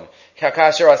b'nisayon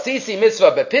kakasher asisi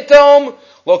mitzvah b'pitom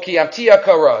lo kiyamtiya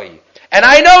karai. And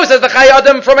I know, says the Chai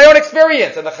Adam, from my own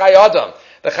experience, and the Chai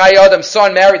Adam's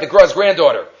son married the girl's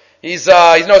granddaughter. He's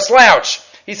no slouch.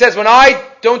 He says, when I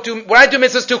do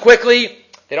mitzvahs too quickly,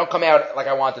 they don't come out like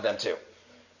I wanted them to.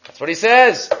 That's what he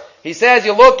says. He says,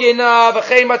 you look in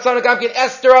V'chein Matzanu Gamkin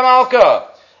Esther Amalka.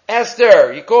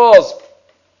 Esther, he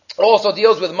also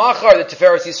deals with Machar, the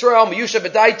Tiferes Yisrael, Miyusha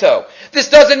B'daito. This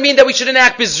doesn't mean that we shouldn't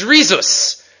act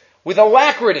b'zrizus, with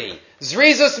alacrity.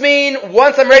 Zrizus mean,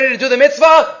 once I'm ready to do the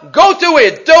mitzvah, go do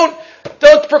it. Don't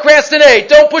procrastinate.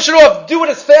 Don't push it off. Do it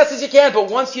as fast as you can. But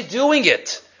once you're doing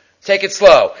it, take it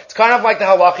slow. It's kind of like the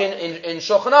halach in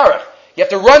Shulchan Aruch. You have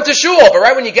to run to shul, but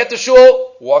right when you get to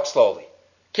shul, walk slowly.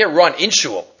 You can't run in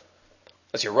shul.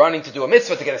 Unless you're running to do a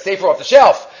mitzvah to get a sefer off the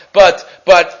shelf. But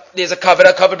there's a covered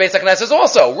Beis HaKnesses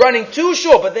also. Running to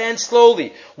shul, but then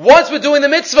slowly. Once we're doing the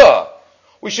mitzvah,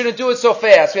 we shouldn't do it so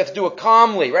fast. We have to do it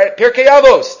calmly, right? Pirkei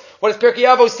Avos. What does Pirkei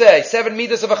Avos say? 7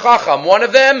 midas of a chacham. One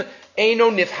of them,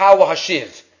 Eino nifhal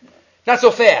hashiv. Not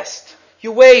so fast.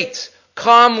 You wait,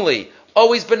 calmly,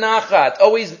 always benachat,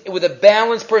 always with a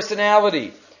balanced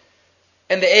personality.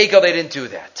 And the Egel, they didn't do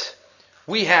that.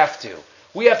 We have to.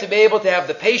 We have to be able to have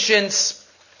the patience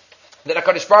that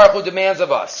HaKadosh Baruch Hu demands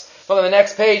of us. Well, on the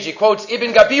next page, he quotes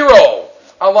Ibn Gabiro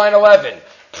on line 11.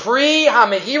 Pri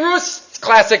ha-mehirus, it's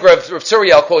classic, Rav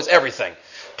Suriel quotes everything.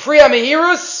 Pri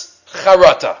ha-mehirus,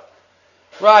 charata.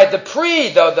 Right,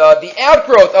 the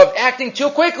outgrowth of acting too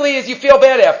quickly is you feel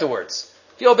bad afterwards.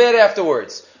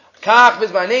 Kach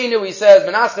bizmanenu, he says,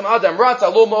 Menaskim Adam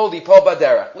Ratza Lumo Lipo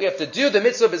Baderach. We have to do the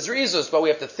mitzvah b'zrizus, but we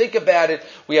have to think about it,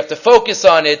 we have to focus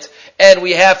on it, and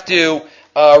we have to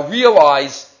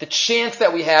realize the chance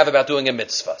that we have about doing a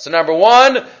mitzvah. So number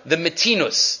one, the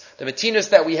mitinus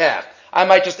that we have. I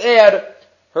might just add,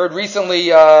 heard recently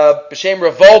B'Shem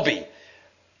Rav Volbe,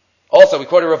 also we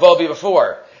quoted Rav Volbe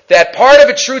before, that part of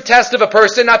a true test of a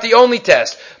person, not the only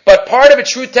test, but part of a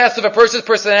true test of a person's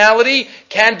personality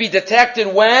can be detected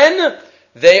when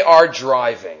they are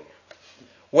driving.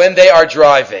 Rav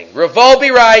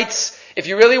Volbe writes, if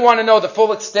you really want to know the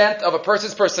full extent of a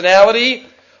person's personality,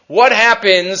 what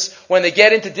happens when they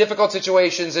get into difficult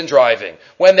situations in driving?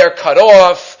 When they're cut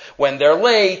off, when they're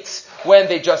late, when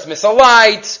they just miss a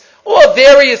light, or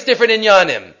various different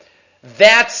inyanim.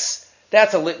 That's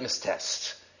a litmus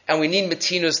test. And we need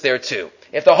matinus there too.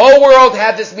 If the whole world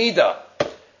had this midah,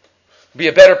 it'd be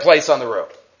a better place on the road.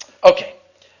 Okay,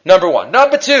 number one.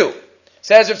 Number two,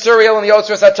 says Rav Tzuriel in the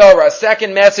Otzros HaTorah, a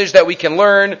second message that we can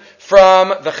learn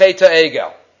from the Cheta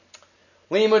Egel.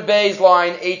 Limud Beis,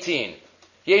 line 18.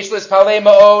 Yesh lispalei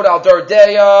ma'od al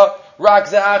dordeya, rak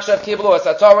ze'achshav kiblu es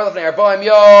HaTorah l'fnei arbaim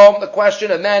yom. The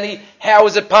question of many, how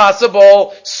is it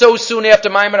possible so soon after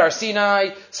Maimon Har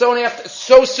Sinai,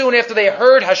 so soon after they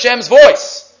heard Hashem's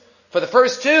voice? For the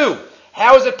first two,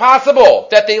 how is it possible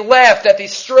that they left, that they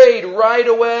strayed right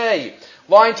away?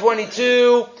 Line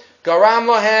 22, Garam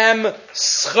Lahem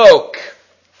Schok.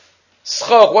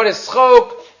 Schok, what is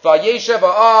Schok? Vayeshav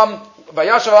Ha'am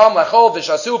Lechol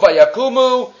V'shasu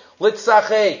Vayakumu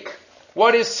Litzachek.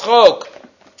 What is Schok?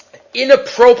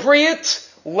 Inappropriate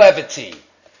levity.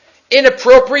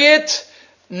 Inappropriate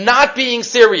not being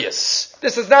serious.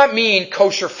 This does not mean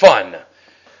kosher fun.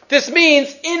 This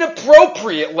means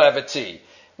inappropriate levity,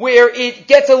 where it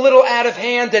gets a little out of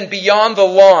hand and beyond the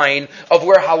line of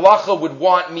where halacha would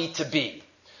want me to be.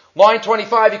 Line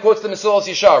 25, he quotes the Mesilas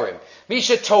Yesharim.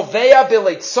 Misha tovea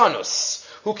b'leitzanus,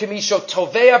 hu kemisho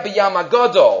tovea b'yam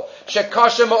hagadol,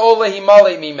 shekasha ma'ola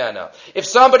himale mimena. If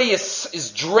somebody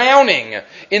is drowning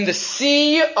in the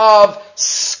sea of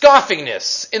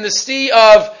scoffingness, in the sea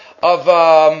of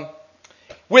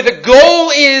where the goal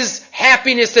is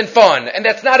happiness and fun, and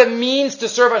that's not a means to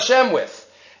serve Hashem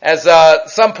with. As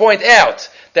some point out,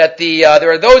 that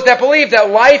there are those that believe that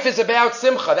life is about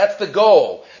simcha, that's the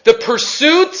goal. The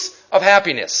pursuit of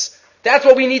happiness. That's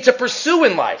what we need to pursue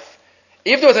in life.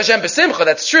 Ivdu es Hashem b'simcha,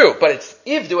 that's true, but it's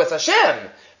Ivdu es Hashem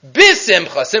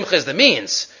b'simcha. Simcha is the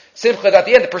means. Simcha is at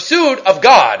the end, the pursuit of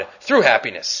God through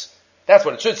happiness. That's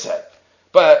what it should say.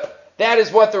 But that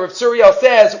is what the Rav Tzuriel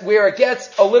says, where it gets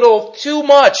a little too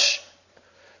much.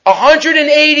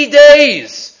 180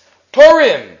 days.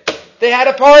 Purim. They had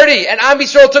a party, and Am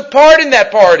Yisrael took part in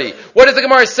that party. What does the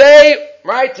Gemara say?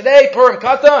 Right, today, Purim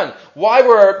Katan. Why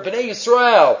were Bnei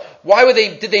Yisrael,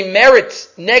 did they merit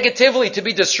negatively to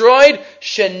be destroyed?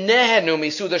 Shenehenu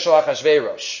misuda shalach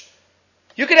hashveirosh.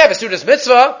 You can have a Sudas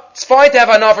mitzvah. It's fine to have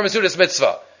an offer Sudas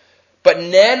mitzvah. But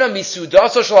nena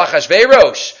misudaso shalach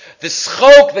hashveirosh, the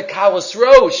schok, the kalas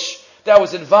rosh that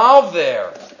was involved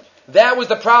there, that was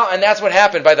the problem, and that's what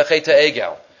happened by the Cheta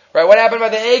Egel. Right? What happened by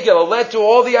the Egel? It led to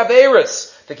all the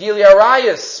Averis, the Gili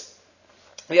Arayas,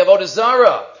 the Avodah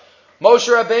Zarah, Moshe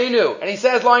Rabbeinu, and he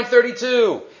says, line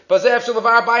 32, we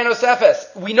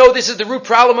know this is the root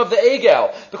problem of the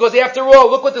Egel, because after all,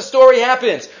 look what the story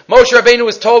happens. Moshe Rabbeinu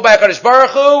was told by HaKadosh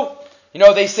Baruch Hu,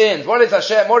 they sinned. What does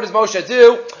Moshe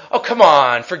do? Oh, come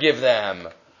on, forgive them.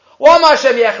 Well, come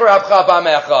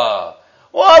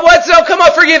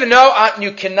on, forgive it. No,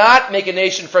 you cannot make a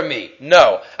nation from me.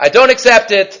 No, I don't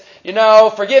accept it.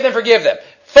 Forgive them.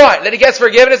 Fine, then he gets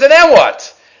forgiveness, and then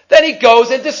what? Then he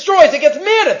goes and destroys, and gets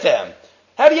mad at them.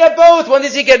 How do you have both? When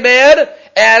does he get mad?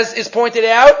 As is pointed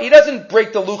out, he doesn't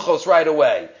break the luchos right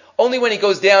away. Only when he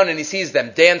goes down and he sees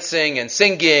them dancing and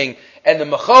singing, and the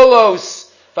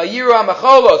macholos, Vayiru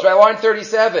hamacholos, right? Line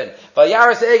 37.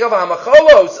 Vayaras egel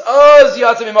hamacholos, oz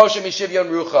yatzim Moshe mishivyon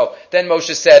rucho. Then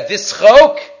Moshe said, this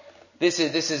chok, this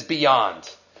is beyond.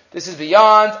 This is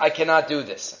beyond. I cannot do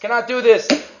this. I cannot do this.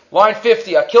 Line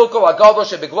 50. Akilkol agadol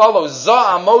shebeglalo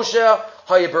za Moshe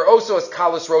hayaber oso es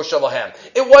kalos rosh alahem.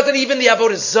 It wasn't even the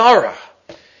avodah zarah.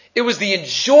 It was the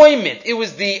enjoyment. It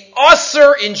was the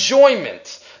usher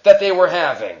enjoyment that they were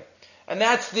having. And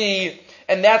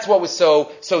that's what was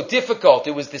so difficult.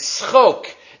 It was the schok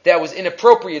that was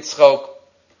inappropriate schok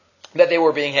that they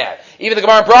were being had. Even the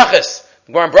Gemara in Brachas.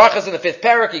 The Gemara in Brachas in the 5th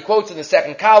parak, he quotes in the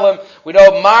 2nd column, we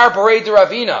know Mar Berei de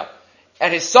Ravina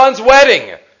and his son's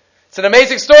wedding. It's an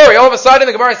amazing story. All of a sudden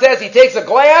the Gemara says he takes a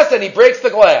glass and he breaks the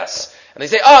glass. And they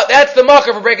say, oh, that's the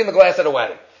makar for breaking the glass at a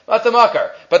wedding. Not the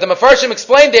makar. But the Mefarshim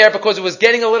explained there because it was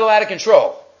getting a little out of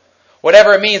control.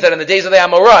 Whatever it means that in the days of the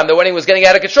Amoram, the wedding was getting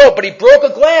out of control, but he broke a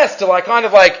glass to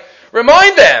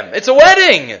remind them, it's a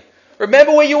wedding.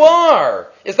 Remember where you are.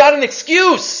 It's not an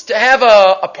excuse to have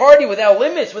a party without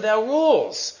limits, without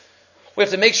rules. We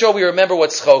have to make sure we remember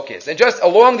what schok is. And just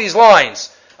along these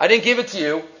lines, I didn't give it to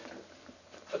you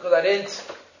because I didn't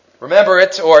remember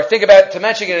it or think about to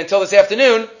mention it until this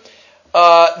afternoon.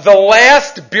 The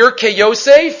last Birkei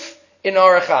Yosef in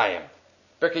Orach Chaim.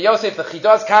 Birkei Yosef, the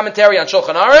Chidah's commentary on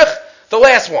Shulchan Aruch, the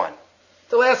last one.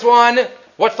 The last one,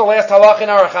 what's the last halach in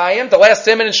Orach Chaim? The last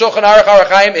siman in Shulchan Aruch Orach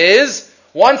Chaim is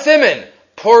one siman,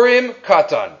 Purim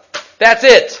Katan. That's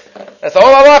it. That's the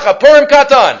whole halacha, Purim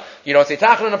Katan. You don't say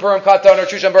Tachanun on Purim Katan or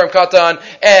Shushan Purim Katan,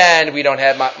 and we don't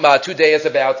have 2 days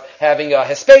about having a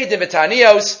Hesped and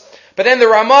Vitanios. But then the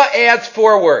Ramah adds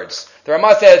 4 words. The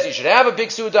Ramah says you should have a big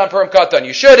Suda on Purim Katan.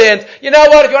 You shouldn't. You know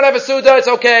what? If you don't have a Suda, it's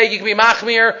okay. You can be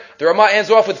Machmir. The Ramah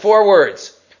ends off with 4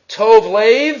 words. Tov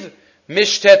Leiv,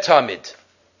 Mishtet Tamid.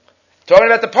 Talking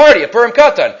about the party of Purim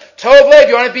Katan. Tov Leiv,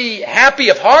 you want to be happy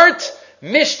of heart?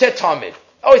 Mishtet Tamid.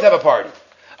 Always have a party.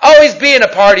 Always be in a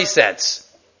party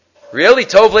sense. Really?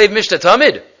 Tov Leiv, Mishtet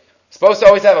Tamid? Supposed to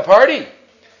always have a party?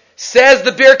 Says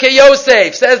the Birkei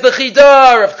Yosef, says the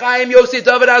Chidah of Chaim Yosef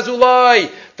David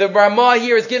Azulai. The Ramah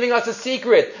here is giving us a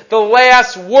secret. The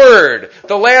last word,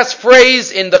 the last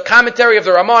phrase in the commentary of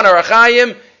the Ramah on Orach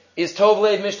Chaim is Tov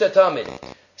Leiv Mishtet Tamid.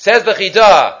 Says the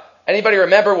Chidah. Anybody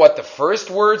remember what the first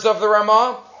words of the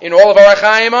Ramah in all of Orach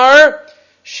Chaim are?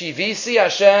 Shivisi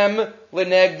Hashem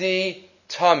Lenegdi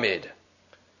Tamid.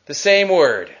 The same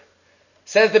word.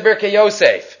 Says the Birkei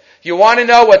Yosef. You want to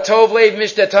know what Tov Leiv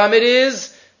Mishtet Tamid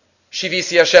is?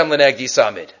 Shivisi Hashem Lenegdi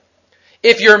Samid.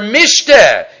 If your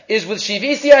Mishteh is with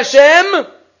Shivisi Hashem,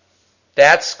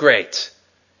 that's great.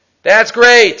 That's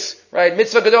great. Right?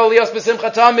 Mitzvah Gadol Lios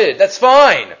B'Simcha Tamid. That's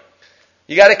fine.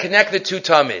 You got to connect the 2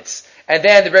 Tamids. And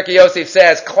then the Birkei Yosef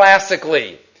says,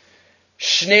 classically,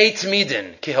 Shnei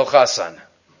Tmidin Kihil Chasan.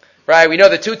 Right? We know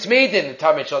the 2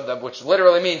 Tmidin, which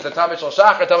literally means the Tamid Shal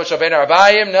Shachar, Tamid Shal Ben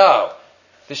Arbayim. No.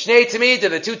 The Shnei Tmidin,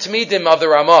 the 2 Tmidim of the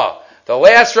Ramah. The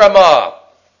last Ramah,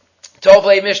 Tov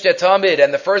Leiv Mishtet Tamid,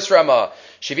 and the first Ramah,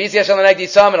 Shivisi Hashem Lenegdi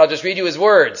Samid. I'll just read you his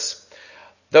words.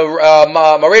 The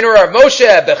Moreno Rav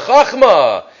Moshe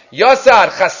Bechachma Yasad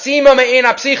Chasima Me'en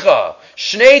Apsicha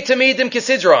Shnei Tamidim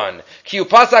Kisidron Ki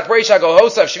Upasak Breish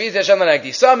Hagohosav Shivisi Hashem Lenegdi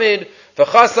Samid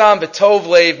V'Chasam B'Tov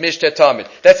Leiv Mishtet Tamid.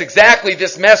 That's exactly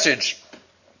this message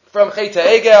from Chet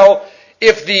Egel.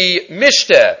 If the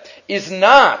Mishteh is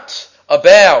not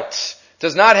about,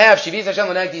 does not have Shivisi Hashem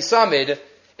Lenegdi Samid,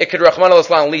 it could Rachmana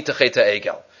L'Islam lead to Chet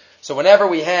Egel. So whenever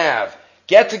we have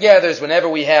get-togethers, whenever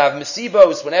we have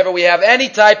mesibos, whenever we have any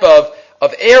type of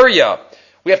area,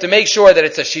 we have to make sure that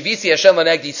it's a Shivisi Hashem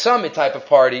Lenegdi Samid type of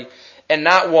party, and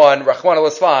not one, Rachmana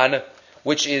L'Islam,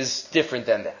 which is different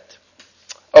than that.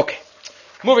 Okay,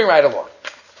 moving right along.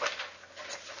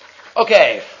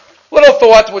 Okay, little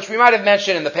thought, which we might have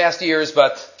mentioned in the past years,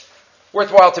 but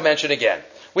worthwhile to mention again.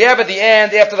 We have at the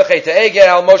end, after the Chet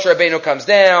Egel, Moshe Rabbeinu comes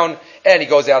down, and he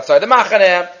goes outside the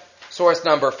Machaneh. Source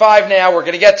number 5 now. We're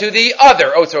going to get to the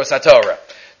other Otros HaTorah.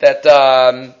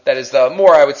 That is the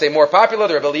more, I would say, more popular,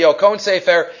 the Rebbe Leo Cohen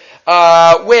Sefer,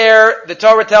 where the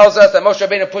Torah tells us that Moshe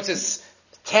Rabbeinu puts his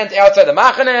tent outside the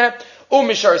Machaneh,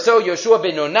 U'misharso Yoshua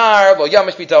ben Nun nar, lo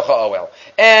yamish bitocha oel.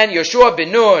 And Yoshua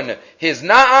ben Nun, his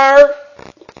na'ar,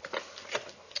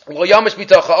 lo yamish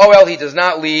bitocha oel, he does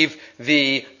not leave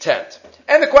the tent.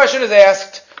 And the question is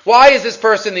asked, why is this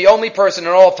person the only person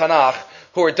in all of Tanakh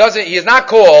he is not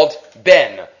called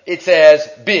Ben? It says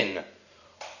Bin.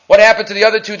 What happened to the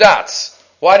other 2 dots?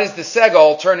 Why does the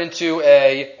Segel turn into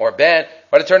why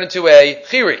did it turn into a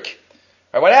Chirik?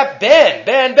 Right, what happened?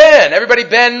 Ben. Everybody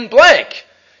Ben blank.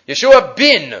 Yeshua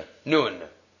bin Nun.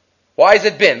 Why is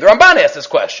it bin? The Ramban asked this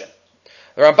question.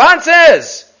 The Ramban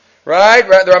says, Right?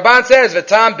 The Ramban says,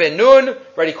 V'tam ben Nun,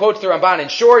 right, he quotes the Ramban in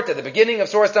short at the beginning of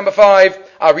source number 5.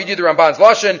 I'll read you the Ramban's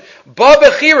Lashon. Ba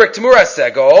bechirik t'mura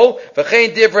segol,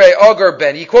 v'chein divrei auger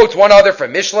ben. He quotes one other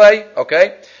from Mishlei,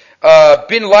 okay?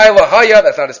 Bin Laila Haya,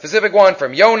 that's not a specific one,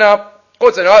 from Yonah.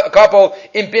 Quotes a couple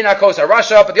in Bin Akos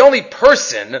HaRasha, but the only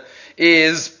person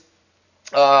is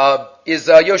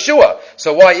Yoshua.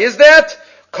 So why is that?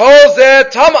 Calls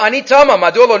that Tama, Ani Tama,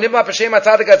 Madulo Nimla Pashem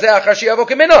Atzadik Azeh Achashi Avo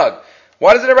Keminag.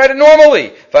 Why doesn't it write it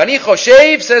normally? V'ani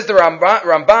Choshev, says the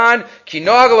Ramban, Ki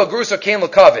Noag L'Gruso Kain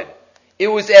L'Kavid. It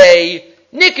was a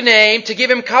nickname to give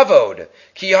him kavod.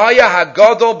 Ki Haya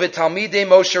Hagadol B'Talmidei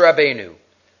Moshe Rabbeinu.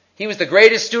 He was the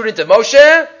greatest student of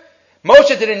Moshe.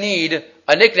 Moshe didn't need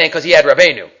a nickname because he had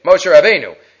Rabbeinu. Moshe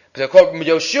Rabbeinu. So called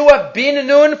Yoshua bin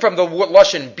Nun from the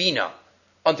Lashon Bina.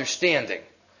 Understanding.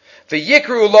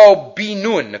 V'yikru lo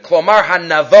binun, klomar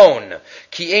ha-navon,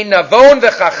 ki ein navon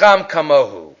v'chacham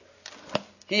kamohu.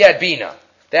 He had Bina.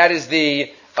 That is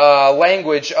the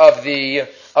language of the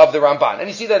Ramban. And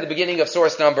you see that at the beginning of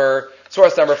source number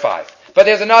 5. But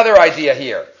there's another idea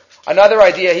here. Another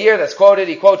idea here that's quoted.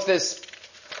 He quotes this.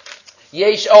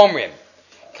 Yesh Omrim.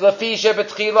 Klafisha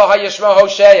betchila hayishma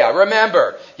Hosea.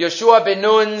 Remember, Yeshua ben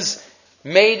Nun's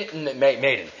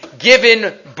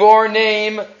given born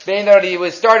name, he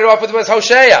was started off with was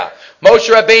Hosea. Moshe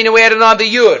Rabbeinu added on the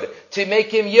Yud to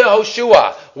make him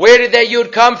Yehoshua. Where did that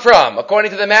Yud come from?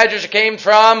 According to the Medrash, it came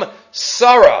from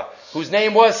Sarah, whose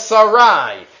name was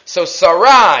Sarai. So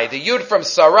Sarai, the Yud from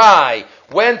Sarai,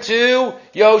 went to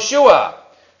Yehoshua.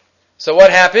 So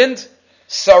what happened?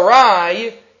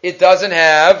 Sarai, it doesn't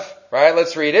have, right,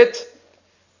 let's read it.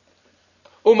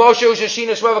 Umoshe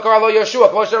u'shashina shvevakar lo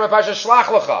Yoshua, k'moshe Rabbi Pasha shlach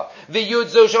lecha. V'yud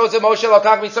zo shoze Moshe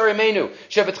lokach mitzari menu.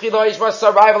 Shebetchila yishma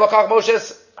Sarai v'lokach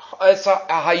Moshe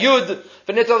hayud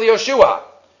v'nital Yoshua.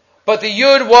 But the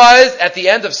Yud was at the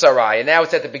end of Sarai, and now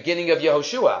it's at the beginning of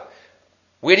Yehoshua.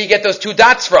 Where do you get those 2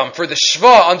 dots from for the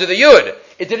Shva under the Yud?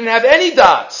 It didn't have any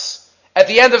dots at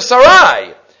the end of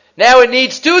Sarai. Now it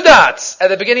needs 2 dots at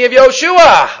the beginning of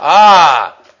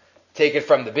Yehoshua. Take it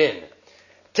from the bin.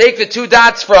 Take the 2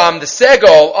 dots from the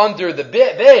segol under the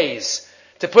bays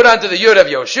to put onto the Yud of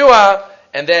Yoshua,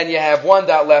 and then you have 1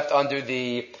 dot left under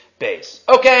the bays.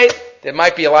 Okay, there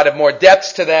might be a lot of more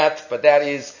depths to that, but that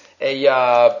is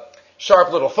a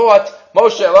sharp little thought.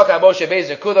 Moshe Eloka Moshe Beis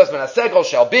Nekudas Ben HaSegol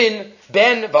Shel Ben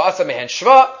Va'asa Mehen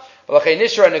Shva V'lachei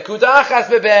Nishra Nekuda Achas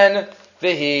Beben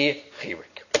V'hi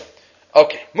Chirik.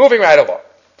 Okay, moving right along.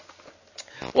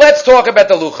 Let's talk about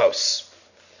the Luchos.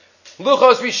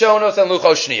 Luchos Rishonos and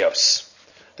Luchos Shnios.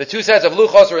 The 2 sets of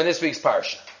Luchos are in this week's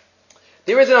parsha.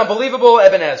 There is an unbelievable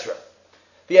Eben Ezra.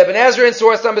 The Eben Ezra in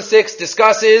source number 6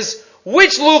 discusses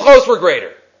which Luchos were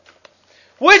greater.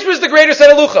 Which was the greater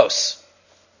set of Luchos?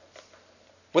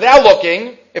 Without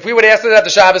looking, if we would ask it at the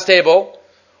Shabbos table,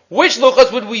 which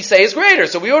Luchos would we say is greater?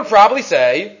 So we would probably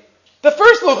say, the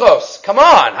first Luchos. Come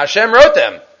on, Hashem wrote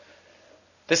them.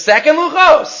 The second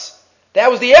Luchos, that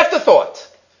was the afterthought.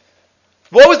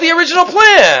 What was the original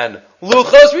plan?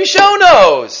 Luchos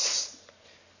Rishonos.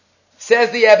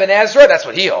 Says the Eben Ezra, that's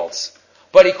what he holds.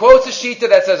 But he quotes a Shita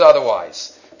that says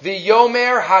otherwise. The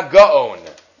Yomer HaGaon.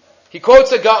 He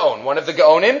quotes a Gaon, one of the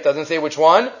Gaonim, doesn't say which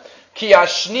one. Ki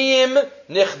Ashniim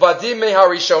Nichbadim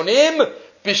Meharishonim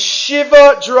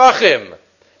B'Shiva Drachim.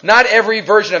 Not every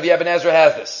version of the Eben Ezra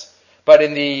has this. But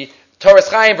in the Torah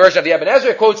Chaim version of the Eben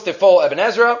Ezra, it quotes the full Eben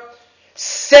Ezra.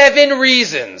 7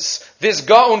 reasons this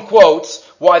Gaon quotes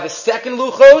why the second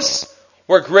Luchos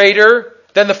were greater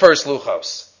than the first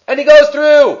Luchos. And he goes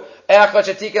through. These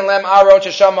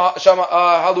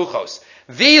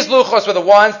Luchos were the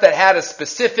ones that had a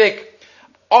specific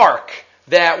ark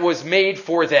that was made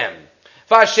for them.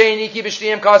 Right,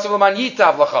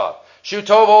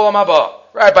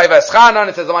 by Veschanan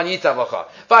it says Laman Yitav Lacha.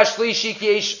 Vashlishi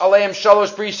ki yesh aleim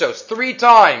shalosh brisos. 3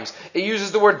 times it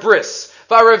uses the word bris.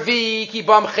 Varavi ki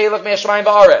bam chelak me'ashmayim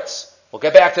ba'aretz. We'll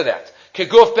get back to that.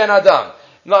 Keguf ben Adam.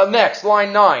 Next,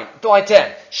 line 10.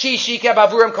 Shishi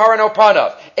kebavurim karano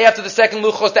panav. After the second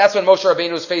Luchos, that's when Moshe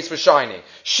Rabbeinu's face was shining.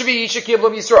 Shvi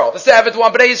shekiblam Yisrael. The 7th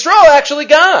one, Bnei Yisrael actually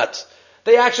got.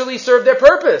 They actually served their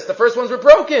purpose. The first ones were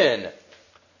broken.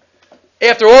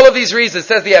 After all of these reasons,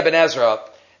 says the Eben Ezra,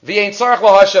 V'yein tzarech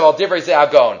lahashem al divrei ze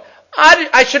agon.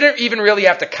 I shouldn't even really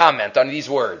have to comment on these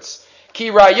words. Ki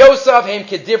rayosav heim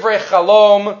kedivrei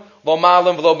chalom lo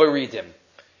malim v'lo beridim.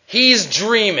 He's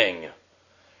dreaming.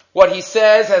 What he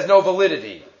says has no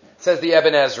validity, says the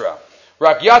Eben Ezra.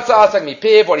 Rak yatsa asak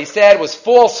mipiv, what he said was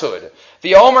falsehood.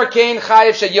 The Omer kain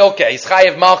chayiv sheyilke, he's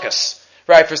chayiv malchus,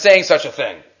 right, for saying such a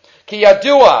thing. Ki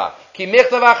yadua, ki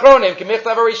michtav achronim, ki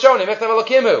michtav arishonim, michtav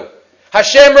elokimu.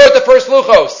 Hashem wrote the first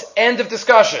Luchos. End of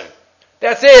discussion.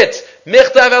 That's it.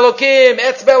 Michtav Elokim,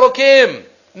 Etzbe Elokim.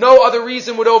 No other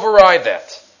reason would override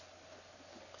that.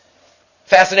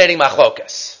 Fascinating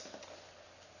machlokas.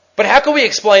 But how can we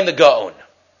explain the Gaon?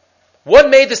 What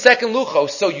made the second Luchos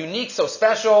so unique, so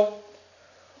special?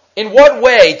 In what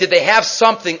way did they have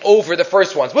something over the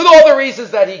first ones? With all the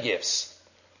reasons that he gives.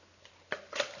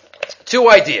 Two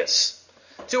ideas.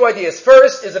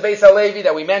 First is the Beis HaLevi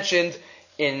that we mentioned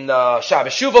in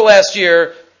Shabbos Shuvah last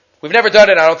year. We've never done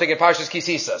it, I don't think, in Parshas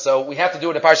Kisisa. So we have to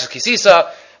do it in Parshas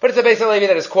Kisisa. But it's a Beis HaLevi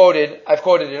that is quoted. I've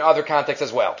quoted in other contexts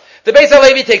as well. The Beis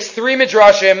HaLevi takes 3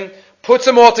 midrashim, puts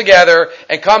them all together,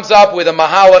 and comes up with a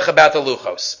mahalach about the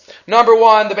Luchos. Number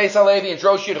 1, the Beis HaLevi in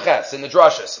Drosh Yud Ches, in the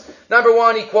drushes. Number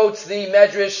 1, he quotes the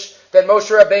medrash that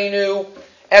Moshe Rabbeinu,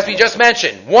 as we just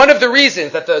mentioned, one of the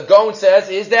reasons that the Gaon says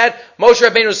is that Moshe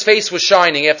Rabbeinu's face was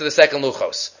shining after the second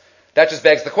Luchos. That just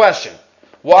begs the question.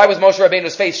 Why was Moshe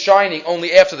Rabbeinu's face shining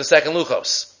only after the second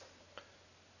Luchos?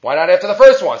 Why not after the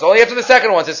first ones? Only after the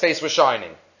second ones his face was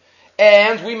shining.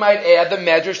 And we might add the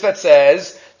medrash that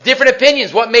says, different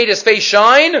opinions, what made his face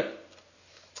shine?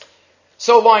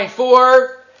 So line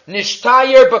 4,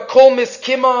 Nishtayer b'kol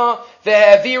miskima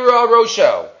ve'avira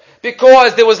rosho.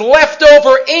 Because there was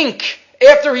leftover ink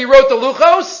after he wrote the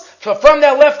Luchos, so from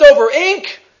that leftover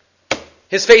ink,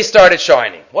 his face started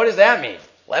shining. What does that mean?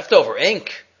 Leftover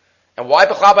ink? And why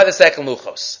b'chal by the second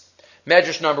Luchos?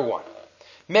 Medrash number 1.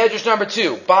 Medrash number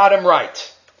 2, bottom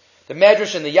right. The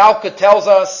Medrash in the Yalkut tells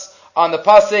us on the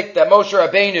pasuk that Moshe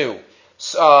Rabbeinu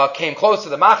came close to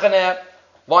the Machaneh,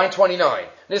 line 29.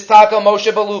 Nistakel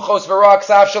Moshe beluchos v'rak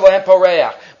sav shalahem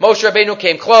poreach. Moshe Rabbeinu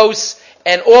came close,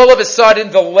 and all of a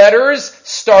sudden the letters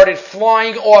started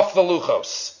flying off the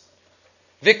Luchos.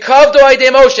 V'kavdo aydei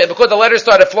Moshe, because the letters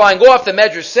started flying off, the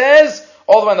Medrash says,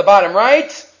 all the way on the bottom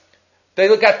right,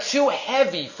 they got too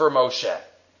heavy for Moshe.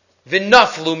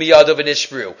 V'naflu miyado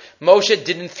v'nishbru. Moshe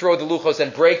didn't throw the Luchos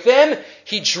and break them,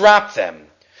 he dropped them,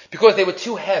 because they were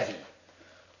too heavy.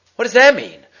 What does that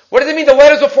mean? What does it mean the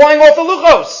letters were flying off the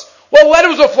Luchos? What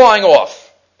letters were flying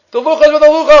off? The Luchos were the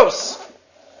Luchos.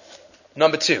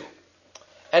 Number 2.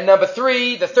 And number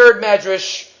 3, the third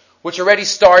Medrash, which already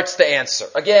starts the answer.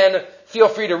 Again, feel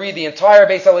free to read the entire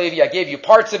Beis HaLevi. I gave you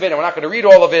parts of it, and we're not going to read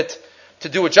all of it to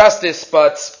do it justice,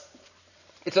 but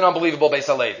it's an unbelievable Beis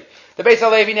HaLevi. The Beis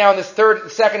HaLevi now in this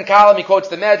second column, he quotes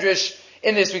the Medrash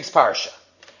in this week's Parsha.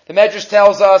 The Medrash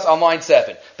tells us on line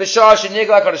 7, B'shah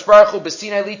shenigla Kadosh Baruch Hu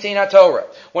b'sinai litein Torah.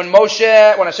 When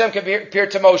Hashem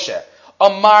appeared to Moshe,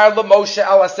 Amar LaMoshe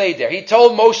al Aseder. He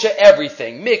told Moshe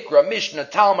everything. Mikra, Mishnah,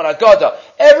 Talmud, Agada,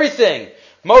 everything.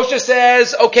 Moshe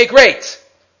says, okay, great.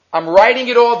 I'm writing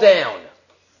it all down.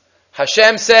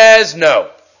 Hashem says, no.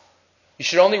 You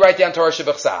should only write down Torah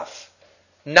Shebechsav,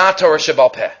 not Torah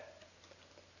Shebal Peh.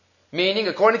 Meaning,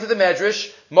 according to the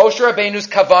Medrash, Moshe Rabbeinu's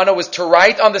kavana was to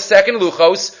write on the second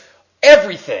Luchos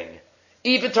everything,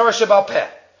 even Torah Shebal Peh,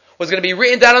 was going to be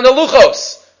written down on the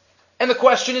Luchos. And the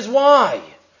question is why?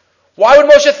 Why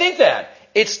would Moshe think that?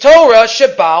 It's Torah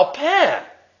Shebal Peh.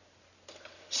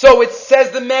 So it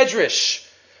says the Medrash,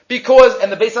 because, and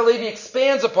the Beis HaLevi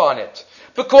expands upon it,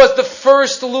 because the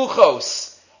first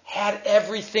Luchos had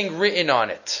everything written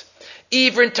on it.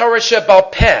 Even Torah Shebal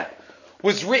Peh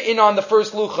was written on the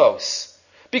first Luchos.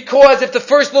 Because if the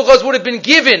first Luchos would have been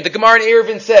given, the Gemara in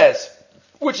Eruvin says,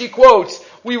 which he quotes,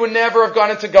 we would never have gone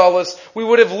into Galus. We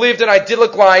would have lived an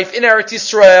idyllic life in Eretz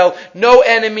Yisrael. No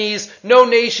enemies, no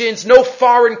nations, no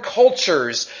foreign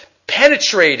cultures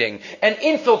penetrating and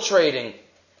infiltrating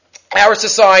our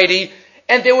society.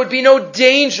 And there would be no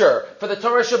danger for the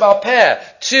Torah Shebal Peh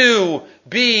to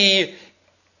be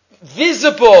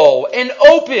visible and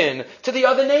open to the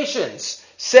other nations.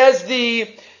 Says the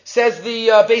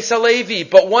Beis HaLevi,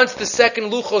 but once the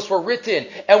second Luchos were written,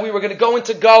 and we were going to go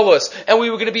into Galus, and we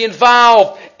were going to be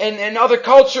involved in other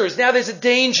cultures, now there's a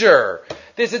danger.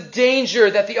 There's a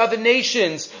danger that the other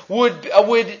nations would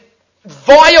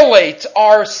violate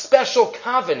our special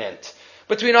covenant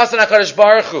between us and HaKadosh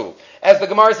Baruch Hu. As the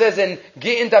Gemara says in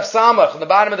Gittin Daf Samach, on the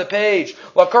bottom of the page,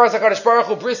 L'karas HaKadosh Baruch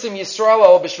Hu brisim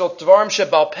Yisrael b'shel tvarim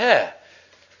shebal peh.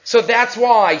 So that's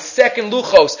why second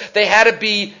Luchos, they had to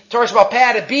be, Torah Shebal Peh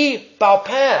had to be Bal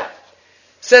Peh.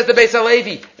 Says the Beis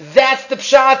HaLevi, that's the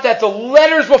pshat that the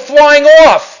letters were flying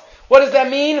off. What does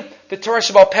that mean? The Torah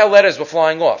Shebal Peh letters were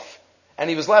flying off. And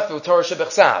he was left with Torah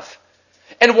Shebechsav.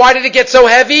 And why did it get so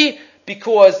heavy?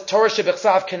 Because Torah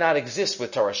Shebechsav cannot exist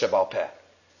with Torah Shebal Peh.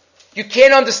 You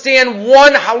can't understand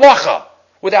one halacha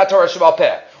without Torah Shebal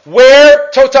Peh. Where?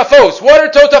 Totafos. What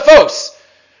are Totafos?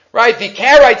 Right? The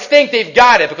Karaites think they've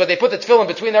got it because they put the tefillin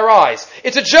between their eyes.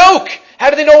 It's a joke. How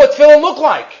do they know what tefillin look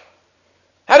like?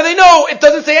 How do they know? It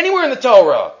doesn't say anywhere in the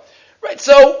Torah. Right,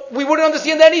 so we wouldn't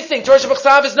understand anything. Torah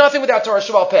Shabbat is nothing without Torah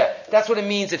Shabbat Peh. That's what it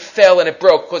means. It fell and it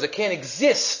broke because it can't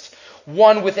exist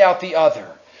one without the other.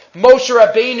 Moshe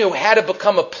Rabbeinu had to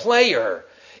become a player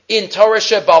in Torah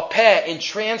Shabbat Peh in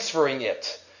transferring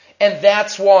it. And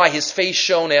that's why his face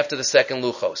shone after the second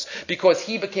Luchos. Because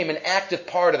he became an active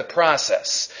part of the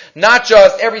process. Not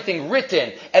just everything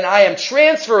written and I am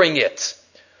transferring it.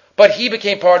 But he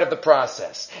became part of the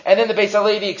process. And then the Beis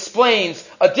HaLevi explains,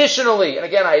 additionally, and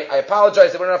again, I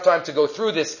apologize that we don't have time to go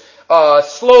through this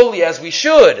slowly as we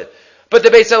should, but the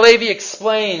Beis HaLevi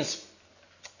explains,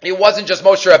 it wasn't just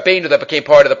Moshe Rabbeinu that became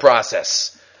part of the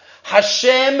process.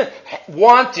 Hashem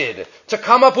wanted to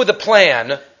come up with a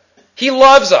plan. He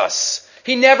loves us.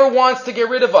 He never wants to get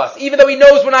rid of us, even though he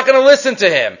knows we're not going to listen to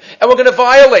him, and we're going to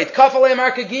violate. Kaf alei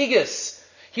markagigis.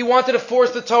 He wanted to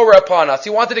force the Torah upon us. He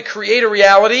wanted to create a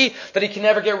reality that he can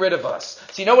never get rid of us.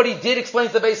 So you know what he did,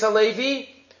 explains the Beis HaLevi?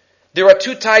 There are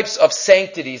two types of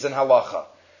sanctities in halacha.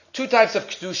 Two types of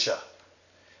kedusha.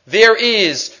 There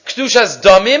is kedushas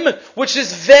damim, which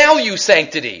is value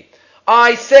sanctity.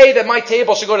 I say that my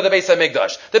table should go to the Beis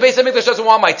HaMikdash. The Beis HaMikdash doesn't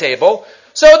want my table,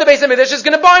 so the Beis HaMikdash is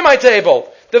going to buy my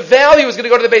table. The value is going to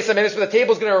go to the Beis HaMikdash, but the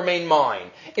table is going to remain mine.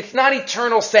 It's not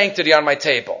eternal sanctity on my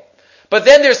table. But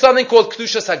then there's something called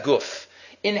Kedushas HaGuf,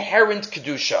 inherent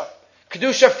Kedusha.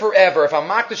 Kedusha forever. If I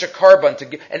makdish a carbon,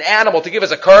 an animal to give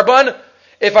as a carbon,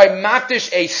 if I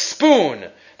makdish a spoon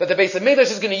that the Beis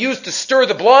HaMikdash is going to use to stir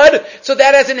the blood, so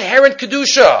that has inherent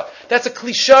Kedusha. That's a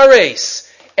klishares.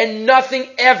 And nothing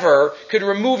ever could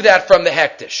remove that from the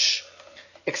hektish.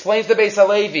 Explains the Beis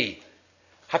HaLevi,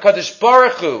 HaKadosh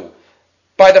Baruch Hu,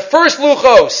 by the first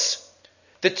Luchos,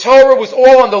 the Torah was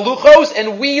all on the Luchos,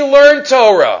 and we learned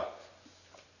Torah.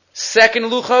 Second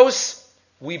Luchos,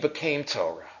 we became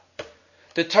Torah.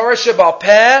 The Torah Sheba'al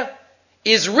Peh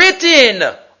is written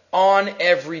on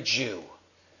every Jew.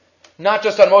 Not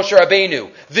just on Moshe Rabbeinu.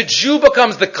 The Jew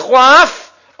becomes the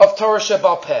klaf of Torah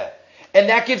Sheba'al Peh. And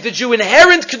that gives the Jew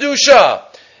inherent Kedusha.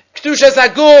 Kedusha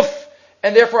Zaguf.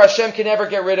 And therefore Hashem can never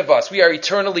get rid of us. We are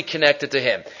eternally connected to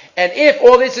Him. And if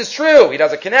all this is true, He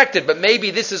doesn't connect it, but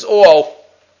maybe this is all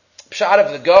pshat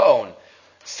of the Gaon.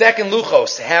 Second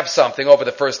Luchos have something over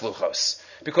the first Luchos.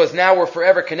 Because now we're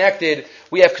forever connected.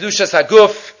 We have Kedushas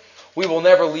HaGuf. We will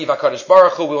never leave HaKadosh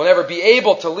Baruch Hu. We will never be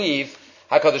able to leave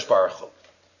HaKadosh Baruch Hu.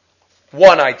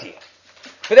 One idea.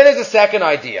 But then there's a second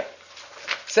idea.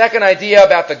 Second idea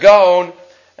about the Gaon,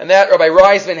 and that Rabbi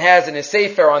Reisman has in his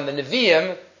Sefer on the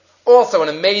Nevi'im, also an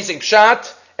amazing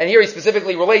pshat, and here he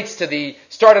specifically relates to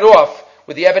started off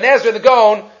with the Eben Ezra and the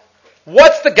Gaon.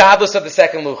 What's the godless of the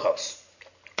second Luchos?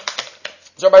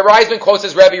 So Rabbi Reisman quotes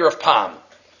his Rebbe Rav Pam,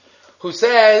 who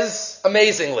says,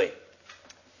 amazingly,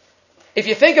 if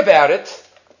you think about it,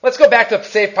 let's go back to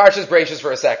say Parshas Bereishis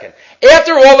for a second.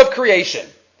 After all of creation,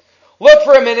 look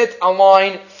for a minute on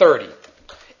line 30.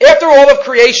 After all of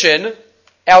creation,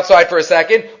 outside for a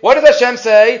second, what does Hashem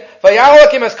say?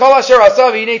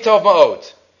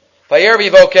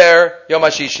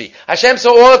 Hashem saw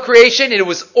all of creation, and it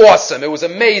was awesome, it was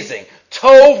amazing.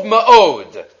 Tov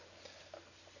ma'od.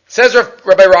 Says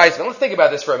Rabbi Reisman, let's think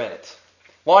about this for a minute.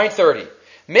 Line 30.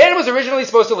 Man was originally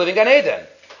supposed to live in Gan Eden.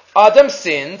 Adam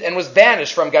sinned and was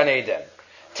banished from Gan Eden.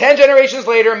 10 generations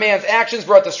later, man's actions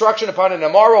brought destruction upon an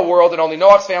immoral world, and only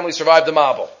Noach's family survived the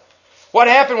Mabul. What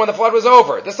happened when the flood was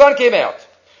over? The sun came out.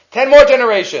 10 more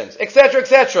generations, etc.,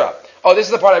 etc. Oh, this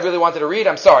is the part I really wanted to read.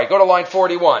 I'm sorry. Go to line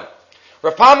 41.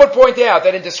 Rav Pam would point out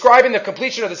that in describing the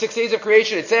completion of the 6 days of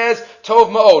creation, it says, Tov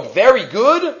Ma'od, very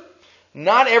good.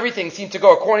 Not everything seemed to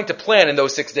go according to plan in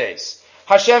those 6 days.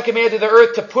 Hashem commanded the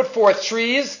earth to put forth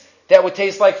trees that would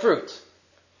taste like fruit.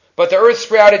 But the earth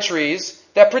sprouted trees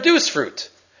that produced fruit.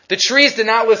 The trees did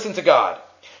not listen to God.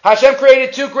 Hashem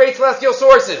created 2 great celestial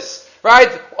sources.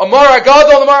 Right? A Mara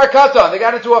Gadol and a Mara Katan. They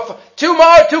got into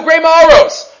two great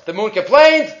Maros. The moon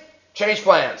complained, changed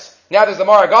plans. Now there's the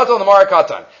Mara Gadol and the Mara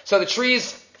Katan. So the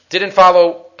trees didn't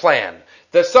follow plan.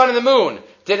 The sun and the moon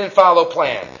didn't follow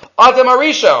plan. Adam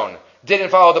Arishon didn't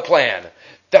follow the plan.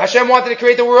 The Hashem wanted to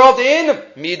create the world in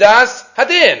Midas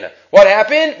Hadin. What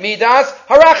happened? Midas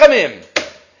Harachamim.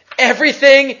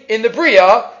 Everything in the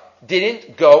Bria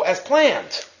didn't go as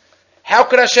planned. How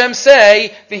could Hashem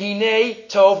say, V'hinei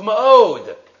tov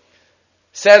ma'od?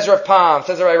 Says Rav Pam,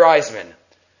 says Rabbi Reisman.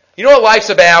 You know what life's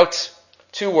about?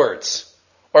 2 words.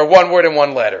 Or 1 word and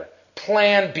 1 letter.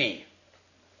 Plan B.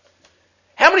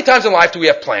 How many times in life do we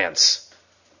have plans?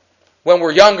 When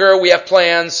we're younger, we have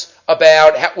plans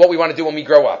about what we want to do when we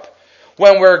grow up.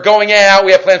 When we're going out,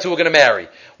 we have plans who we're going to marry.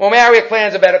 When we marry, we have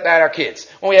plans about our kids.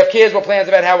 When we have kids, we have plans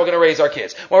about how we're going to raise our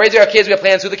kids. When we're raising our kids, we have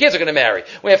plans who the kids are going to marry.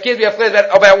 When we have kids, we have plans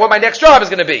about what my next job is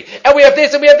going to be. And we have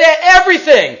this and we have that,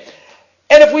 everything.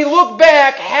 And if we look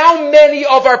back, how many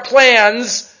of our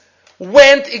plans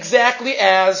went exactly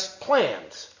as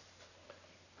planned?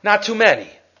 Not too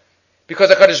many. Because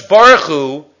HaKadosh Baruch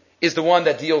Hu is the one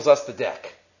that deals us the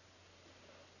deck.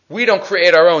 We don't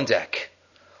create our own deck.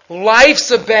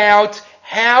 Life's about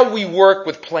how we work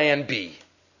with plan B.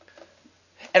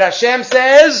 And Hashem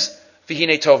says,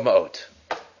 V'hinei tov ma'od.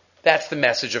 That's the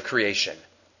message of creation.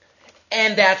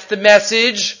 And that's the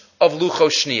message of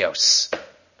Luchos Shnios.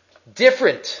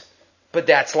 Different, but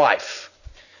that's life.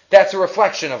 That's a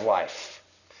reflection of life.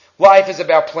 Life is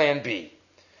about plan B.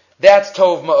 That's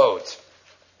tov ma'od.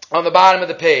 On the bottom of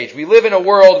the page, we live in a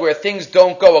world where things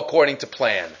don't go according to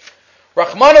plan.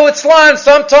 Rahman al-Itzlan,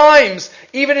 sometimes,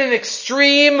 even in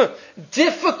extreme,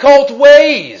 difficult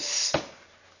ways,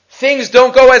 things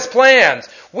don't go as planned.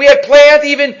 We planned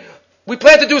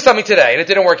to do something today, and it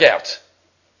didn't work out.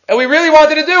 And we really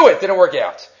wanted to do it, didn't work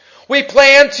out. We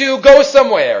planned to go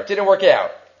somewhere, didn't work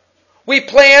out. We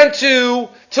planned to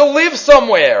live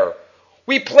somewhere.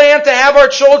 We planned to have our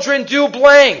children do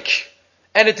blank,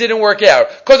 and it didn't work out.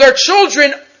 Because our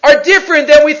children are different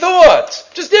than we thought.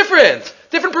 Just different.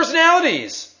 Different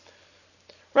personalities.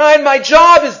 Right? My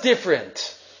job is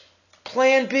different.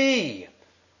 Plan B.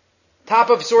 Top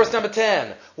of source number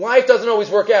 10. Life doesn't always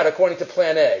work out according to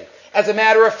plan A. As a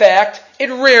matter of fact, it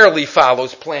rarely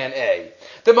follows plan A.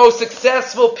 The most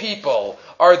successful people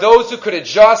are those who could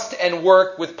adjust and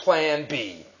work with plan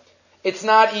B. It's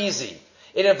not easy.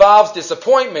 It involves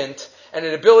disappointment and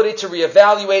an ability to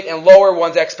reevaluate and lower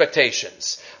one's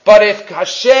expectations. But if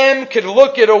Hashem could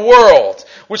look at a world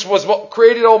which was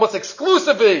created almost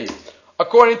exclusively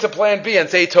according to plan B and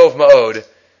say Tov Ma'od,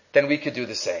 then we could do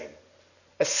the same.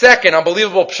 A second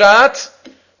unbelievable pshat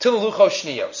to the Luchos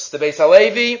Shnios, the Beis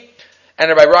HaLevi, and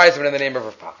Rabbi Reisman in the name of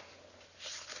Rav Pach.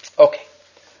 Okay.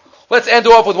 Let's end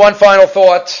off with one final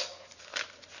thought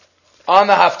on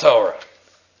the Haftorah.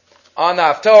 On the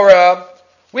Haftorah,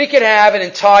 we could have an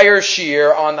entire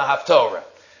shir on the Haftorah.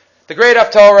 The great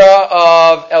Haftorah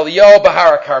of Eliyahu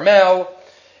Bahar Carmel.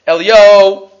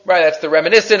 Eliyahu, right, that's the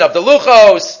reminiscent of the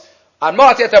Luchos. On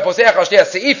Matzah Posech Shtei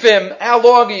Seifim. How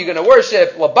long are you going to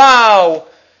worship? Labau.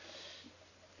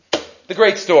 The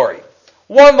great story.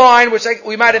 One line, which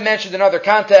we might have mentioned in other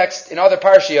contexts, in other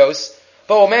parshios,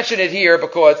 but we'll mention it here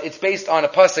because it's based on a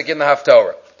pasuk in the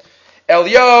Haftorah.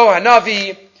 Eliyahu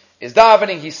Hanavi is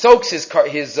davening. He soaks his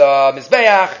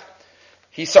mizbeach.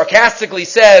 He sarcastically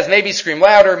says, maybe scream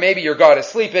louder, maybe your God is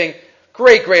sleeping.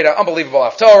 Great, unbelievable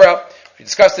Haftorah. We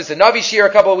discussed this in Navi Shir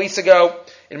a couple of weeks ago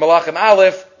in Malachim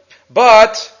Aleph.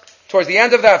 But towards the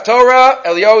end of the Haftorah,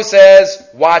 Eliyahu says,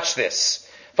 watch this.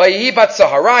 Vayihi bat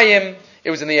Saharayim. It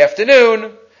was in the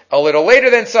afternoon. A little later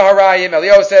than Saharayim,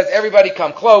 Eliyahu says, everybody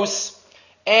come close.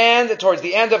 And towards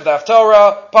the end of the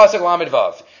Haftorah, Pasuk Lamed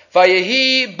Vav.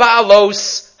 Vayihi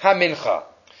ba'alos hamincha.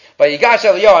 Vayigash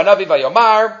Eliyahu Hanavi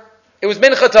vayomar. It was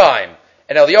mincha time.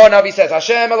 And Eliyahu Hanavi says,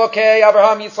 Hashem Elokei,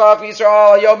 Abraham, Yitzchak,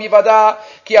 Yisrael, Yom Yivada,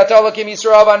 Ki Ata Elokim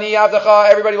Yisrael, Ani Avdecha.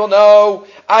 Everybody will know.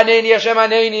 Aneni, Hashem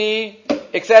Aneni,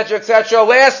 etc., etc.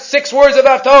 Last 6 words of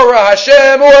Haftorah.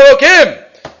 Hashem Hu Elokim.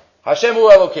 Hashem Hu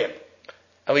Elokim.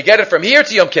 And we get it from here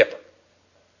to Yom Kippur.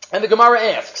 And the Gemara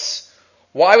asks,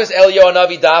 why was Eliyahu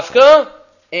Hanavi Dafka?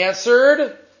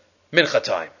 Answered, mincha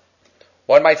time.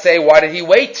 One might say, why did he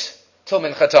wait till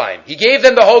mincha time? He gave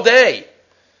them the whole day.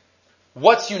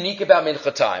 What's unique about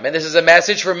mincha time? And this is a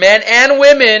message for men and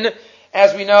women.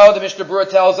 As we know, the Mishnah Berurah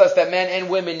tells us that men and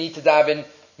women need to daven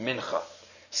mincha.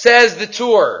 Says the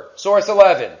Tur, source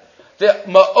 11. The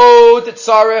ma'od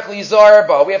tzarech lizar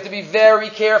ba. We have to be very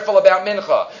careful about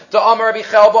mincha. The Amar Rabbi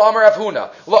Chelba, Amar Rav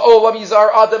Huna. La'olam yizar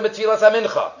adam b'tfilas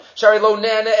hamincha. Shari lo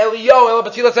nana Eliyahu el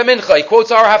b'tfilas hamincha. He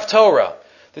quotes our Haftorah.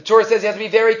 The Torah says you have to be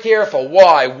very careful.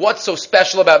 Why? What's so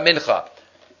special about mincha?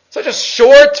 Such a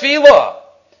short tefillah.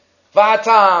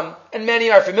 Vatam, and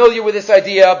many are familiar with this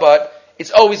idea, but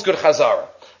it's always good chazara.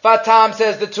 Vatam,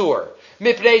 says the Tur.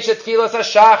 Mipnei shetfilas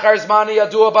hashachar zmani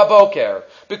yadua baboker.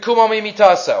 B'kumami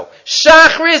mitaso.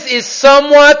 Shachris is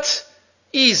somewhat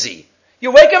easy.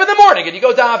 You wake up in the morning and you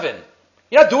go daven.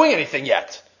 You're not doing anything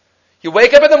yet. You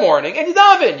wake up in the morning and you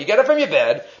daven. You get up from your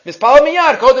bed. Mispal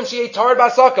miyad kodem she'ei tarad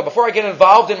basaka. Before I get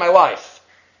involved in my life.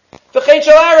 V'chein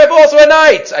shel erev, also at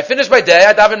night. I finish my day.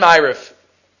 I daven ma'ariv.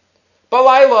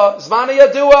 Balayla zmana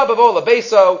yadua bavola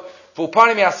beso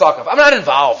v'upani mi'asakav. I'm not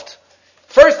involved.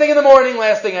 First thing in the morning,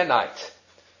 last thing at night.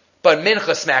 But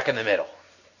mincha smack in the middle.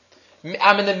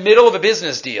 I'm in the middle of a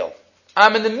business deal.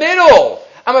 I'm in the middle.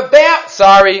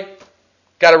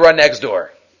 Gotta run next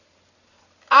door.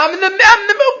 I'm in the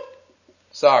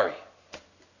sorry.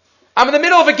 I'm in the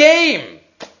middle of a game.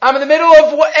 I'm in the middle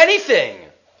of anything.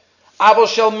 Abel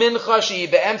shel mincha she'i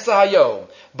be'emsa hayom.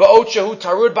 Ba'ot shehu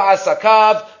tarud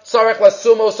ba'asakav. Sarech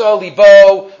lasumos al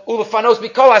libo. Ulefanos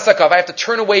mikol asakav. I have to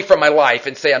turn away from my life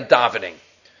and say I'm davening.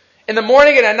 In the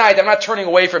morning and at night, I'm not turning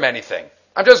away from anything.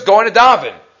 I'm just going to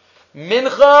daven.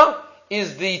 Mincha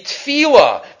is the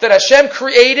tefillah that Hashem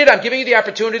created. I'm giving you the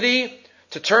opportunity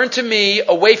to turn to me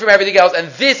away from everything else. And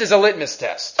this is a litmus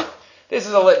test. This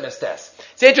is a litmus test.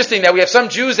 It's interesting that we have some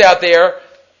Jews out there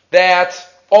that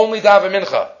only daven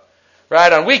mincha.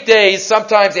 Right? On weekdays,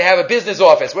 sometimes they have a business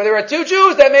office where there are two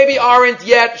Jews that maybe aren't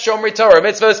yet Shomrei Torah,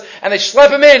 mitzvahs, and they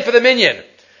schlep them in for the minyan.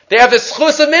 They have the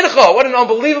schus of mincha. What an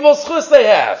unbelievable schus they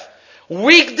have.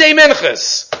 Weekday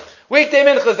minchas. Weekday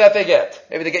minchas that they get.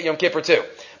 Maybe they get Yom Kippur too.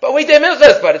 But weekday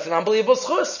minchas, but it's an unbelievable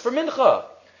schus for mincha.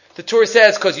 The Torah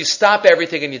says, because you stop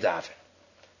everything and you daven.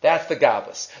 That's the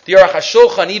Gabas. The Aruch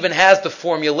HaShulchan even has the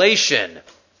formulation.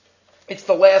 It's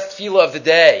the last tefillah of the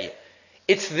day.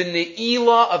 It's the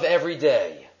ne'ilah of every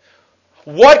day.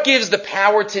 What gives the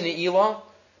power to ne'ilah?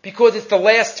 Because it's the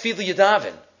last tefillah you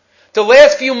daven. The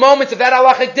last few moments of that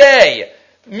halachic day.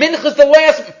 Mincha's the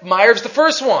last, Ma'ariv the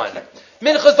first one.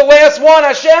 Mincha's the last one.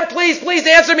 Hashem, please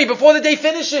answer me before the day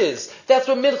finishes. That's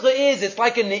what mincha is. It's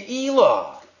like a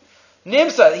ne'ilah.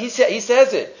 Nimsa, he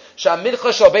says it.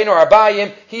 Sha'mincha shel bein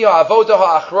ha'arbayim hi ha'avodah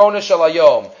ha'achrona shel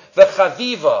hayom.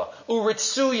 V'chaviva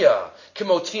u'ritzuya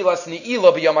k'mo tfilas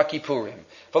ne'ilah b'yom ha'kippurim.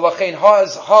 V'lachein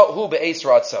ha'hu be'eis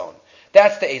ratzon.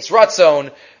 That's the eis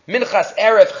ratzon. Minchas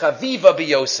erev chaviva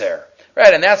b'yoser.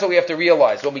 Right, and that's what we have to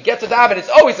realize. When we get to daven, it's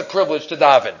always a privilege to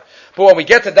daven. But when we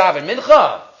get to daven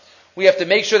mincha, we have to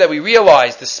make sure that we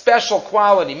realize the special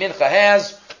quality mincha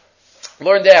has.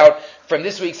 Learned out from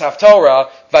this week's Haftorah,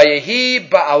 Vayehi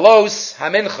ba'alos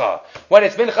hamincha. When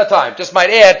it's mincha time. Just might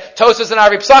add, Tosfos and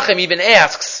Ari Psachim even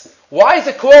asks, why is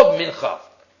it called mincha?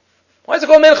 Why is it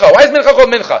called mincha? Why is mincha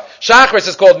called mincha? Shachris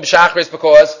is called shachris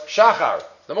because shachar,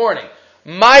 the morning.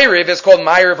 Ma'ariv is called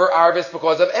Ma'ariv or Arvis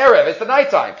because of Erev. It's the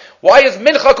nighttime. Why is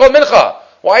mincha called mincha?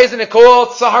 Why isn't it called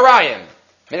Saharayim?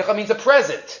 Mincha means a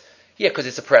present. Yeah, because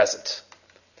it's a present.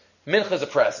 Mincha is a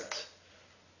present.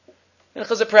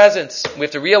 Mincha is a present. We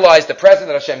have to realize the present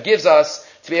that Hashem gives us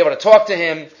to be able to talk to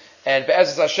Him. And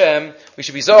Be'ezus Hashem, we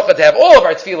should be zochah to have all of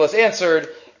our tefillos answered.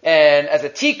 And as a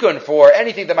tikkun for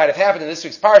anything that might have happened in this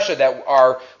week's parsha that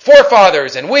our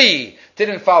forefathers and we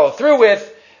didn't follow through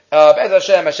with,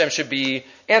 Be'ezus Hashem should be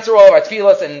answer all of our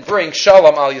tefillos and bring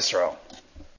shalom al Yisrael.